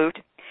dilute.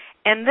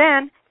 And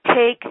then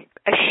take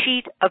a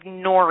sheet of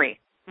nori,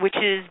 which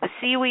is the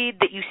seaweed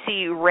that you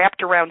see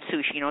wrapped around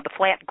sushi, the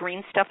flat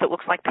green stuff that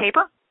looks like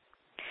paper.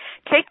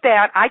 Take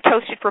that. I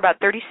toast it for about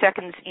 30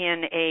 seconds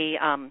in a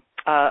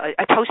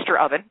toaster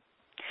oven.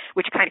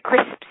 which kind of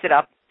crisps it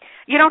up.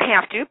 You don't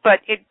have to, but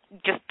it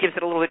just gives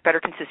it a little bit better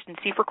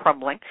consistency for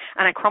crumbling.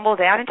 And I crumble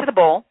that into the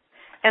bowl,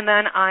 and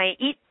then I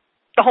eat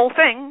the whole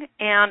thing,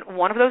 and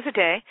one of those a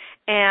day,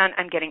 and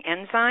I'm getting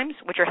enzymes,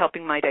 which are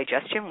helping my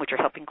digestion, which are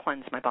helping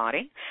cleanse my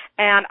body,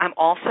 and I'm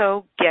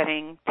also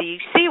getting the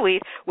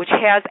seaweed, which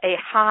has a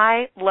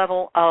high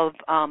level of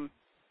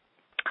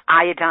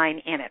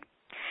iodine in it,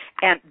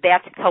 and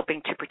that's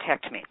helping to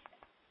protect me.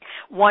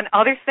 One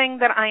other thing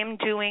that I am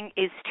doing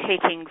is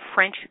taking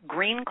French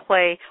green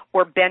clay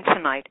or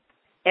bentonite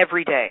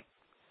every day.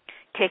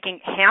 Taking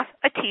half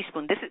a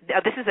teaspoon. This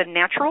is a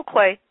natural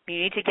clay.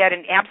 You need to get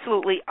an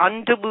absolutely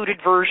undiluted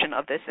version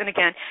of this. And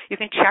again, you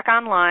can check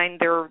online.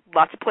 There are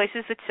lots of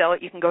places that sell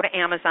it. You can go to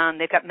Amazon.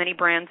 They've got many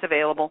brands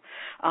available,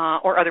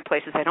 or other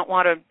places. I don't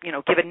want to,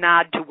 give a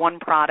nod to one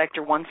product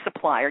or one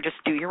supplier. Just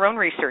do your own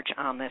research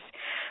on this.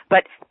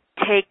 But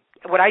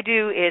what I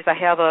do is I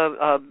have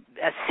a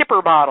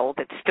sipper bottle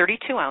that's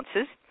 32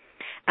 ounces,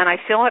 and I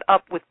fill it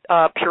up with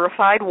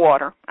purified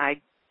water. I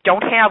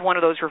don't have one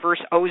of those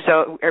reverse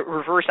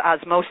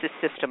osmosis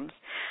systems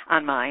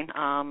on mine.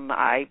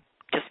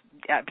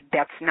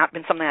 That's not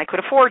been something I could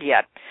afford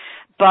yet.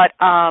 But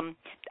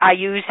I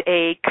use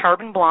a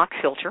carbon block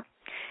filter,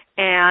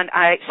 and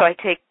I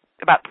take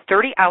about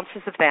 30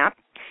 ounces of that,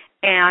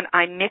 and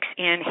I mix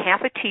in half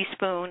a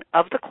teaspoon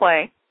of the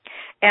clay,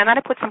 and then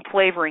I put some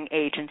flavoring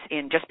agents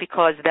in just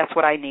because that's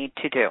what I need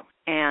to do.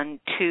 And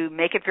to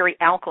make it very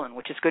alkaline,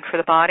 which is good for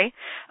the body,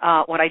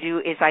 what I do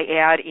is I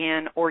add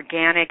in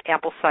organic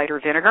apple cider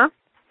vinegar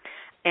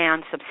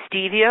and some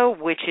stevia,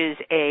 which is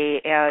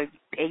a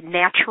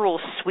natural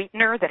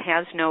sweetener that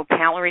has no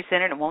calories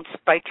in it and won't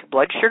spike your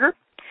blood sugar.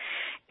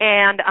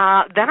 And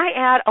then I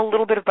add a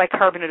little bit of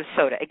bicarbonate of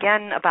soda,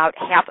 again, about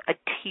half a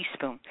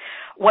teaspoon.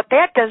 What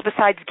that does,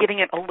 besides giving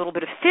it a little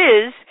bit of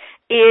fizz,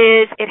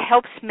 is it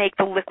helps make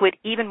the liquid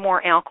even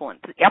more alkaline.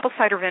 The apple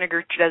cider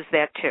vinegar does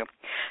that too.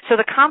 So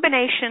the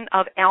combination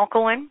of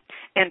alkaline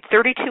and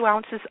 32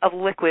 ounces of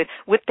liquid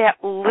with that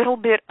little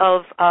bit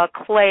of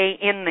clay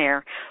in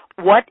there,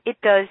 what it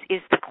does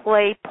is the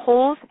clay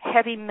pulls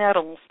heavy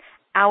metals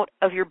out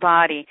of your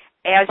body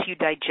as you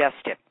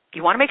digest it.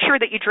 You want to make sure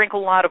that you drink a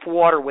lot of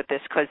water with this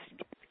because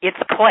it's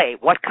clay.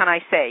 What can I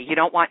say? You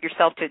don't want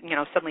yourself to,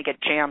 suddenly get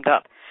jammed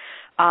up.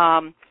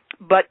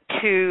 But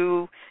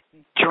to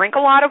drink a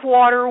lot of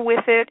water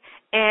with it,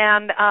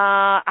 and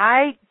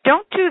I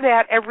don't do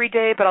that every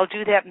day, but I'll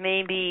do that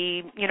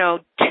maybe,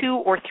 2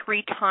 or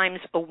 3 times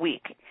a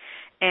week.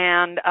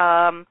 And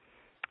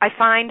I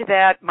find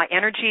that my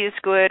energy is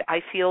good.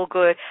 I feel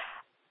good.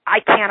 I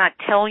cannot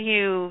tell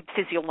you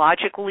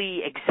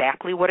physiologically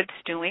exactly what it's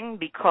doing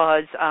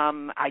because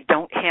I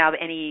don't have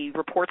any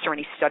reports or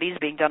any studies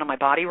being done on my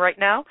body right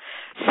now.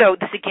 So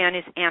this, again,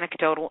 is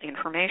anecdotal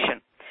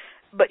information.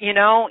 But,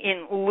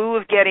 in lieu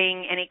of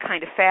getting any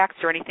kind of facts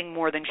or anything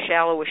more than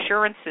shallow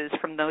assurances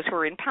from those who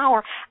are in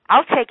power,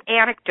 I'll take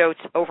anecdotes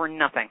over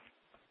nothing.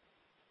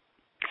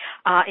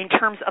 In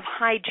terms of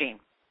hygiene,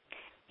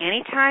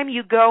 anytime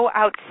you go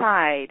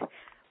outside,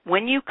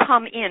 when you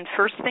come in,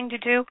 first thing to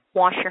do,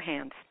 wash your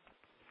hands.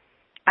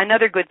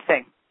 Another good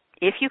thing,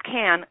 if you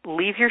can,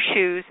 leave your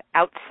shoes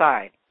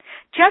outside,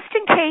 just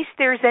in case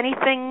there's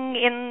anything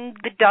in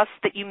the dust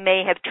that you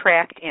may have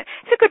tracked in.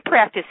 It's a good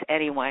practice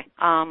anyway.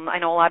 I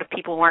know a lot of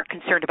people who aren't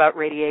concerned about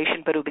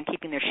radiation but who've been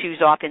keeping their shoes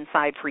off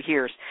inside for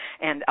years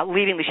and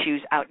leaving the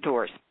shoes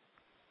outdoors.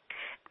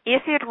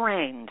 If it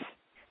rains,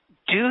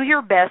 do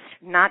your best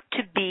not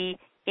to be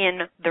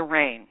in the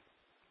rain.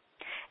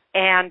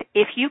 And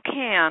if you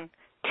can,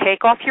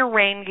 take off your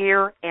rain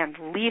gear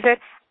and leave it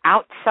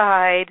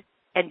outside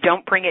and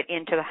don't bring it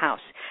into the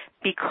house.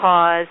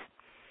 Because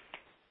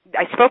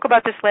I spoke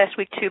about this last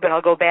week too, but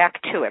I'll go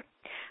back to it.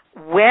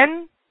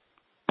 When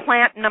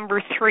plant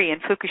number 3 in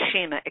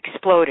Fukushima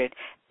exploded,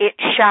 it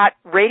shot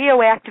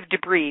radioactive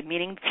debris,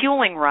 meaning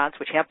fueling rods,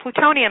 which have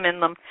plutonium in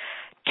them,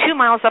 2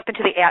 miles up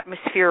into the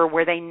atmosphere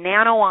where they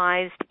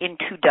nanoized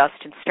into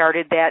dust and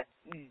started that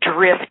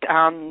drift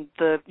on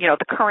the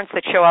currents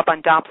that show up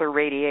on Doppler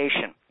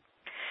radiation.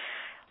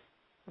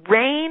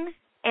 Rain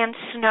and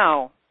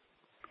snow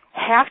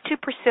have to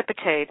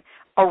precipitate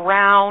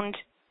around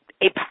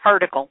a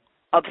particle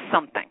of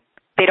something.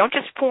 They don't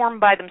just form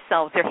by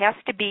themselves. There has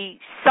to be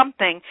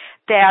something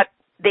that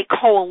they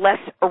coalesce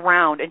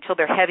around until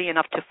they're heavy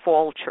enough to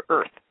fall to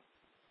earth.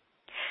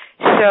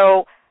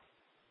 So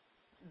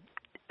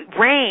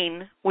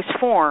rain was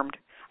formed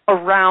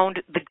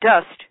around the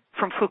dust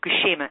from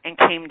Fukushima and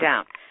came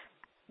down.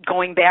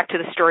 Going back to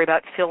the story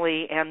about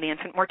Philly and the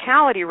infant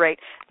mortality rate,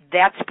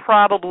 that's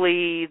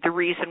probably the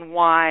reason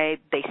why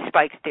they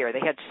spiked there. They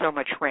had so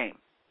much rain.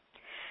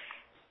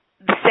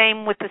 The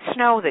same with the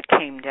snow that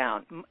came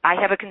down. I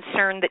have a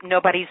concern that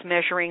nobody's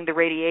measuring the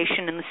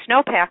radiation in the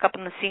snowpack up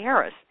in the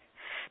Sierras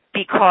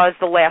because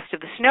the last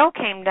of the snow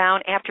came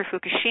down after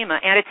Fukushima,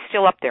 and it's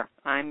still up there.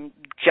 I'm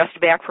just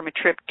back from a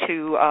trip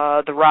to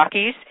the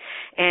Rockies,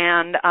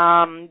 and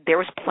there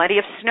was plenty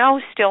of snow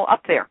still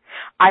up there.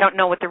 I don't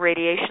know what the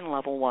radiation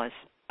level was.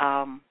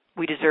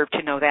 We deserve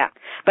to know that.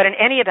 But in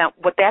any event,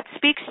 what that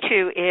speaks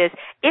to is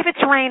if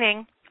it's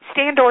raining,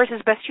 stay indoors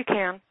as best you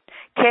can.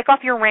 Take off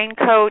your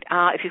raincoat.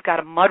 If you've got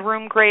a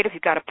mudroom, great. If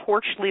you've got a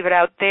porch, leave it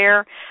out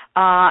there.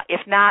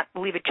 If not,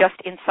 leave it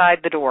just inside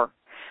the door.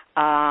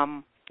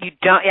 You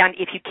don't, and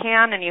if you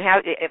can, and you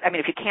have,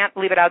 if you can't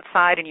leave it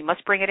outside and you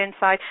must bring it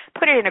inside,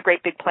 put it in a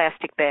great big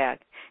plastic bag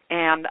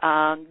and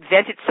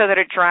vent it so that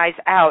it dries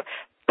out.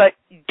 But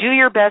do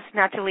your best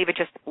not to leave it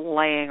just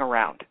laying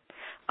around.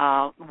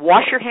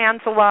 Wash your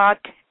hands a lot,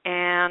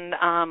 and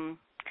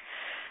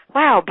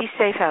be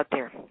safe out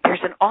there.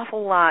 There's an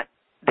awful lot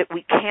that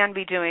we can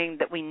be doing,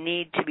 that we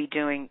need to be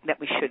doing, that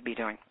we should be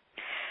doing.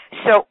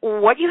 So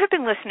what you have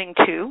been listening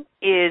to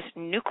is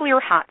Nuclear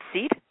Hot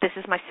Seat. This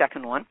is my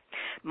second one.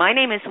 My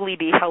name is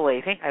Libbe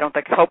HaLevy. I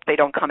hope they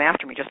don't come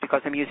after me just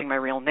because I'm using my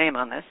real name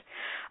on this.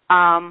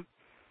 And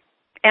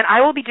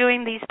I will be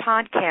doing these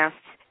podcasts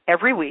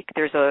every week.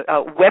 There's a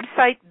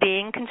website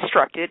being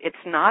constructed.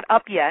 It's not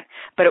up yet,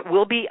 but it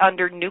will be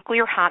under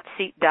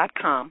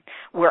nuclearhotseat.com,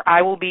 where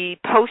I will be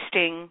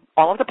posting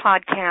all of the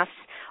podcasts,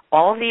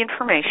 all of the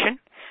information,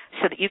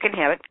 so that you can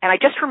have it. And I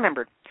just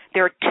remembered,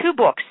 there are 2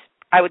 books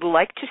I would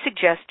like to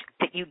suggest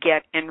that you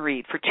get and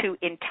read for 2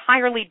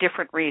 entirely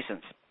different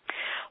reasons.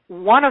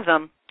 One of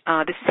them,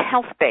 this is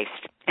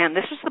health-based, and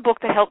this is the book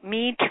that helped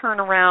me turn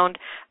around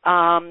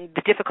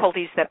the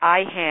difficulties that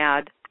I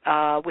had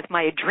with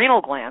my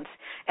adrenal glands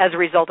as a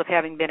result of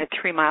having been at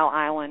 3 Mile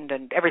Island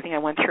and everything I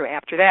went through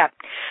after that.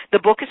 The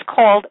book is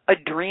called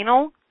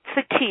Adrenal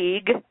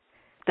Fatigue.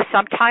 The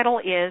subtitle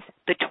is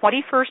The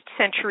 21st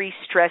Century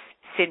Stress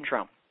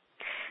Syndrome.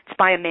 It's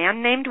by a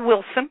man named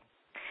Wilson,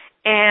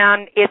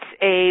 and it's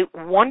a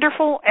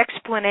wonderful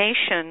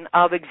explanation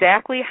of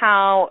exactly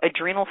how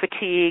adrenal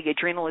fatigue,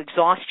 adrenal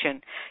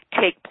exhaustion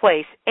take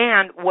place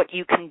and what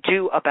you can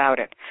do about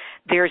it.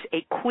 There's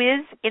a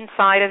quiz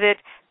inside of it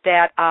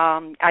that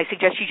I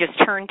suggest you just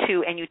turn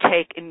to and you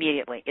take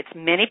immediately. It's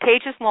many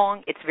pages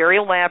long. It's very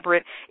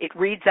elaborate. It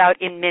reads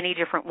out in many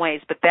different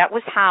ways, but that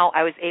was how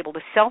I was able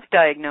to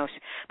self-diagnose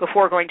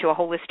before going to a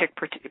holistic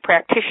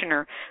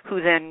practitioner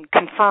who then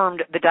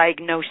confirmed the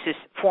diagnosis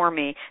for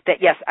me that,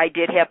 yes, I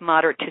did have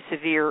moderate to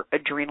severe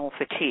adrenal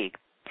fatigue.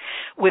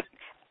 With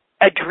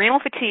adrenal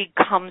fatigue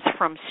comes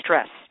from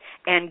stress.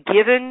 And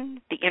given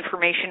the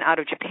information out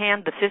of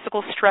Japan, the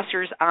physical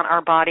stressors on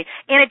our body,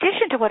 in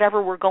addition to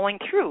whatever we're going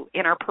through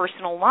in our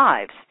personal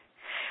lives,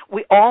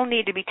 we all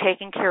need to be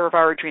taking care of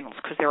our adrenals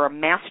because they're a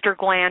master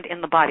gland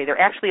in the body. They're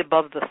actually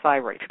above the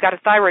thyroid. If you've got a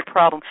thyroid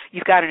problem,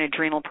 you've got an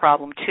adrenal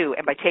problem too.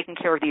 And by taking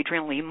care of the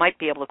adrenal, you might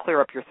be able to clear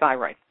up your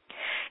thyroid.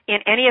 In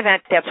any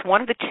event, that's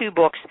one of the 2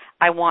 books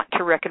I want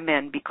to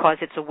recommend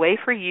because it's a way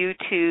for you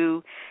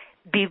to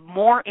be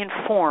more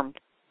informed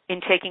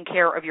in taking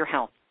care of your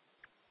health.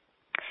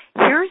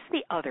 Here's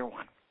the other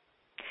one.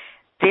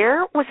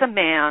 There was a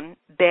man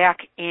back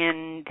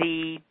in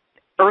the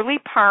early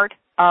part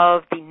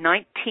of the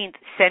 19th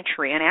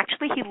century, and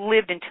actually he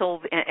lived until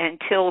the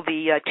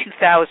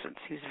 2000s.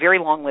 He was very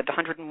long-lived,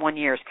 101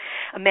 years.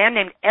 A man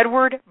named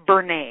Edward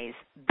Bernays,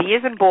 B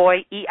as in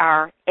boy,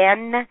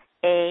 E-R-N-A-Y-S.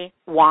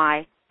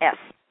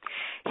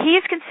 He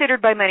is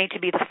considered by many to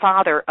be the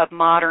father of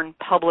modern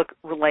public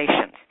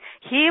relations.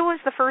 He was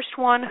the first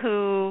one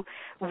who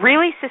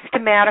really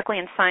systematically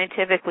and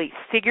scientifically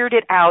figured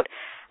out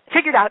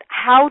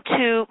how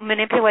to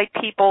manipulate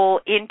people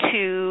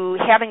into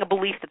having a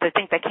belief that they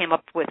think they came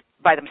up with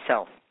by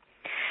themselves.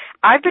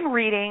 I've been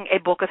reading a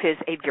book of his,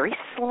 a very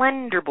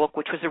slender book,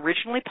 which was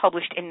originally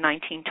published in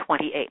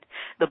 1928.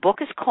 The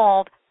book is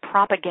called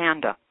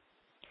Propaganda.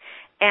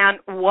 And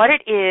what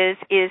it is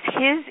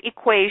his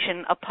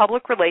equation of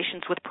public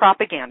relations with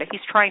propaganda.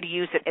 He's trying to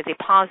use it as a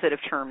positive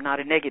term, not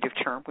a negative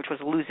term, which was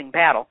a losing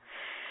battle.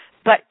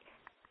 But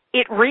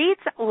it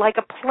reads like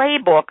a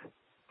playbook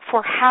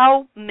for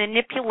how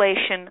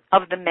manipulation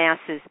of the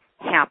masses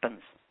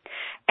happens.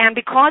 And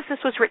because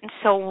this was written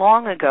so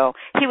long ago,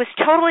 he was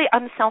totally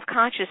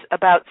unself-conscious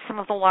about some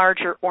of the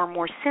larger or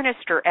more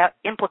sinister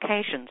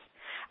implications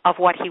of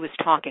what he was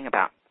talking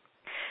about.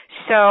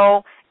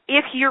 So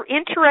if you're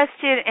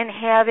interested in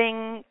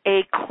having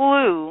a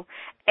clue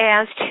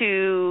as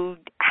to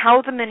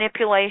how the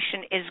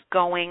manipulation is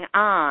going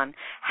on,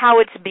 how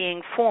it's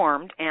being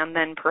formed, and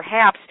then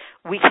perhaps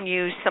we can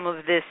use some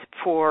of this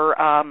for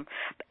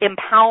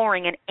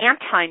empowering an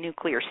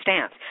anti-nuclear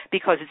stance,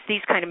 because it's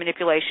these kind of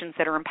manipulations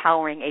that are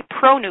empowering a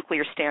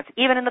pro-nuclear stance,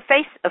 even in the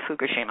face of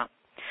Fukushima.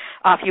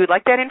 If you would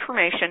like that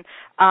information,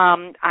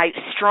 I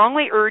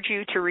strongly urge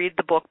you to read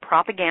the book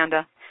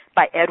Propaganda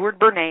by Edward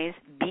Bernays,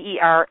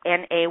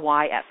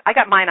 B-E-R-N-A-Y-S. I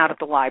got mine out at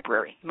the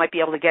library. You might be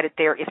able to get it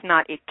there. If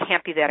not, it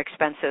can't be that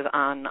expensive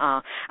on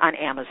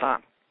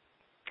Amazon.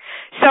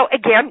 So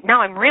again,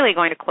 now I'm really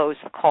going to close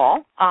the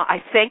call.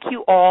 I thank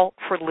you all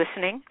for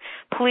listening.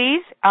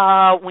 Please,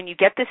 when you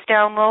get this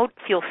download,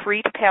 feel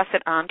free to pass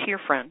it on to your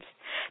friends.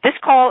 This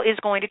call is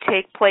going to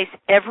take place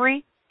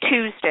every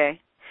Tuesday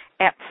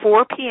at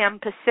 4 p.m.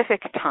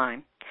 Pacific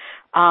time.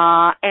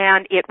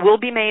 And it will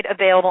be made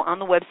available on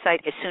the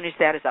website as soon as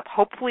that is up.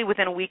 Hopefully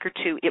within a week or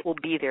two it will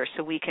be there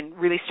so we can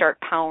really start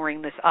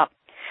powering this up.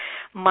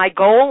 My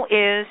goal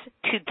is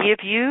to give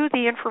you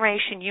the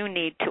information you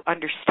need to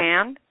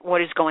understand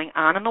what is going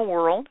on in the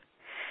world,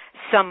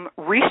 some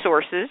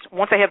resources.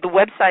 Once I have the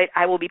website,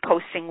 I will be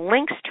posting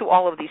links to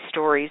all of these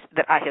stories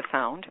that I have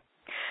found.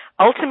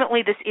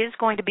 Ultimately, this is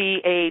going to be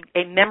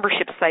a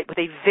membership site with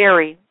a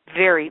very,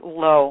 very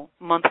low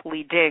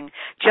monthly ding,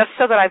 just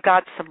so that I've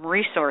got some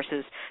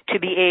resources to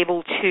be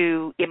able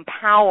to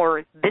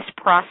empower this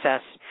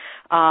process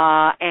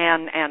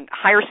and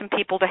hire some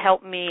people to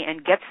help me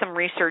and get some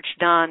research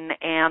done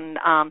and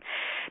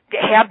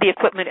have the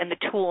equipment and the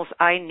tools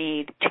I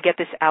need to get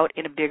this out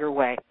in a bigger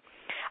way.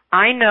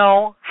 I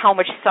know how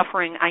much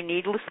suffering I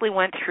needlessly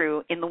went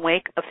through in the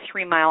wake of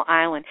 3 Mile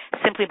Island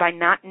simply by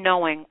not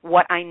knowing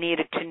what I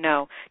needed to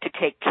know to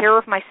take care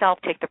of myself,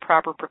 take the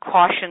proper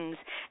precautions,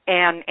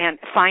 and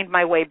find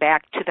my way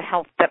back to the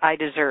health that I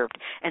deserved,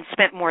 and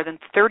spent more than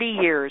 30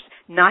 years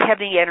not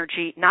having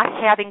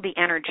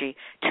the energy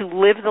to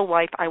live the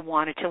life I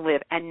wanted to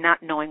live and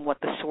not knowing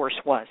what the source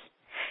was.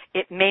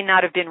 It may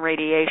not have been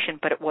radiation,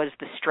 but it was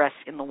the stress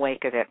in the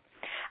wake of it.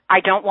 I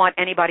don't want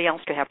anybody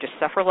else to have to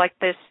suffer like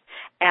this,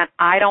 and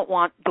I don't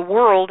want the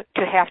world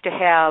to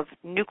have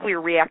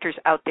nuclear reactors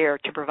out there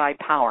to provide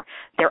power.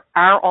 There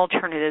are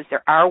alternatives.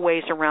 There are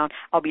ways around.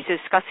 I'll be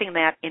discussing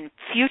that in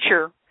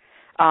future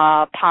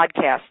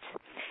podcasts.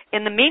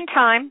 In the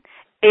meantime,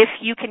 if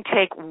you can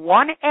take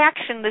one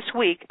action this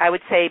week, I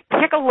would say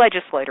pick a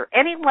legislator,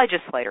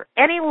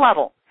 any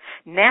level.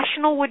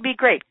 National would be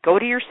great. Go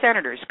to your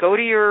senators. Go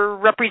to your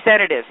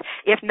representatives.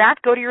 If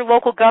not, go to your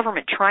local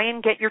government. Try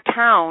and get your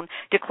town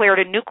declared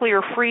a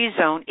nuclear-free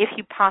zone if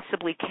you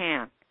possibly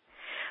can.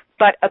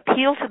 But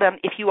appeal to them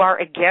if you are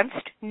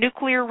against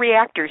nuclear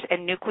reactors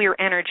and nuclear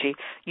energy.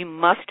 You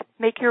must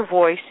make your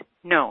voice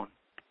known.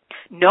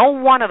 No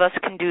one of us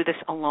can do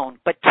this alone.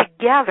 But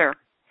together,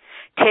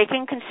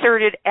 taking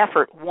concerted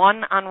effort,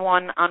 one on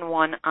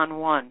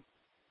one,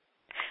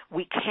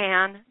 we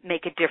can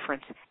make a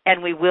difference,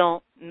 and we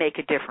will make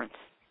a difference,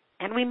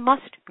 and we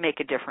must make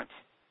a difference.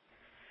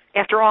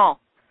 After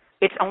all,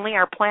 it's only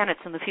our planets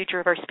and the future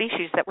of our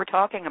species that we're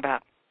talking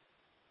about.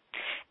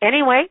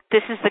 Anyway,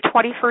 this is the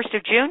 21st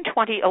of June,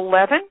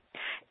 2011.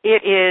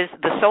 It is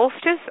the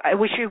solstice. I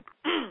wish you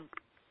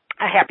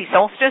a happy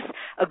solstice,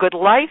 a good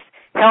life,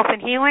 health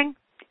and healing,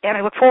 and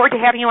I look forward to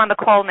having you on the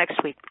call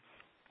next week.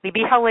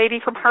 Libbe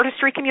HaLevy from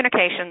Heartistry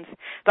Communications,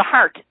 the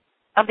heart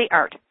of the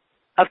art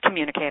of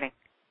communicating.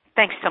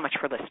 Thanks so much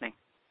for listening.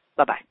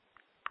 Bye-bye.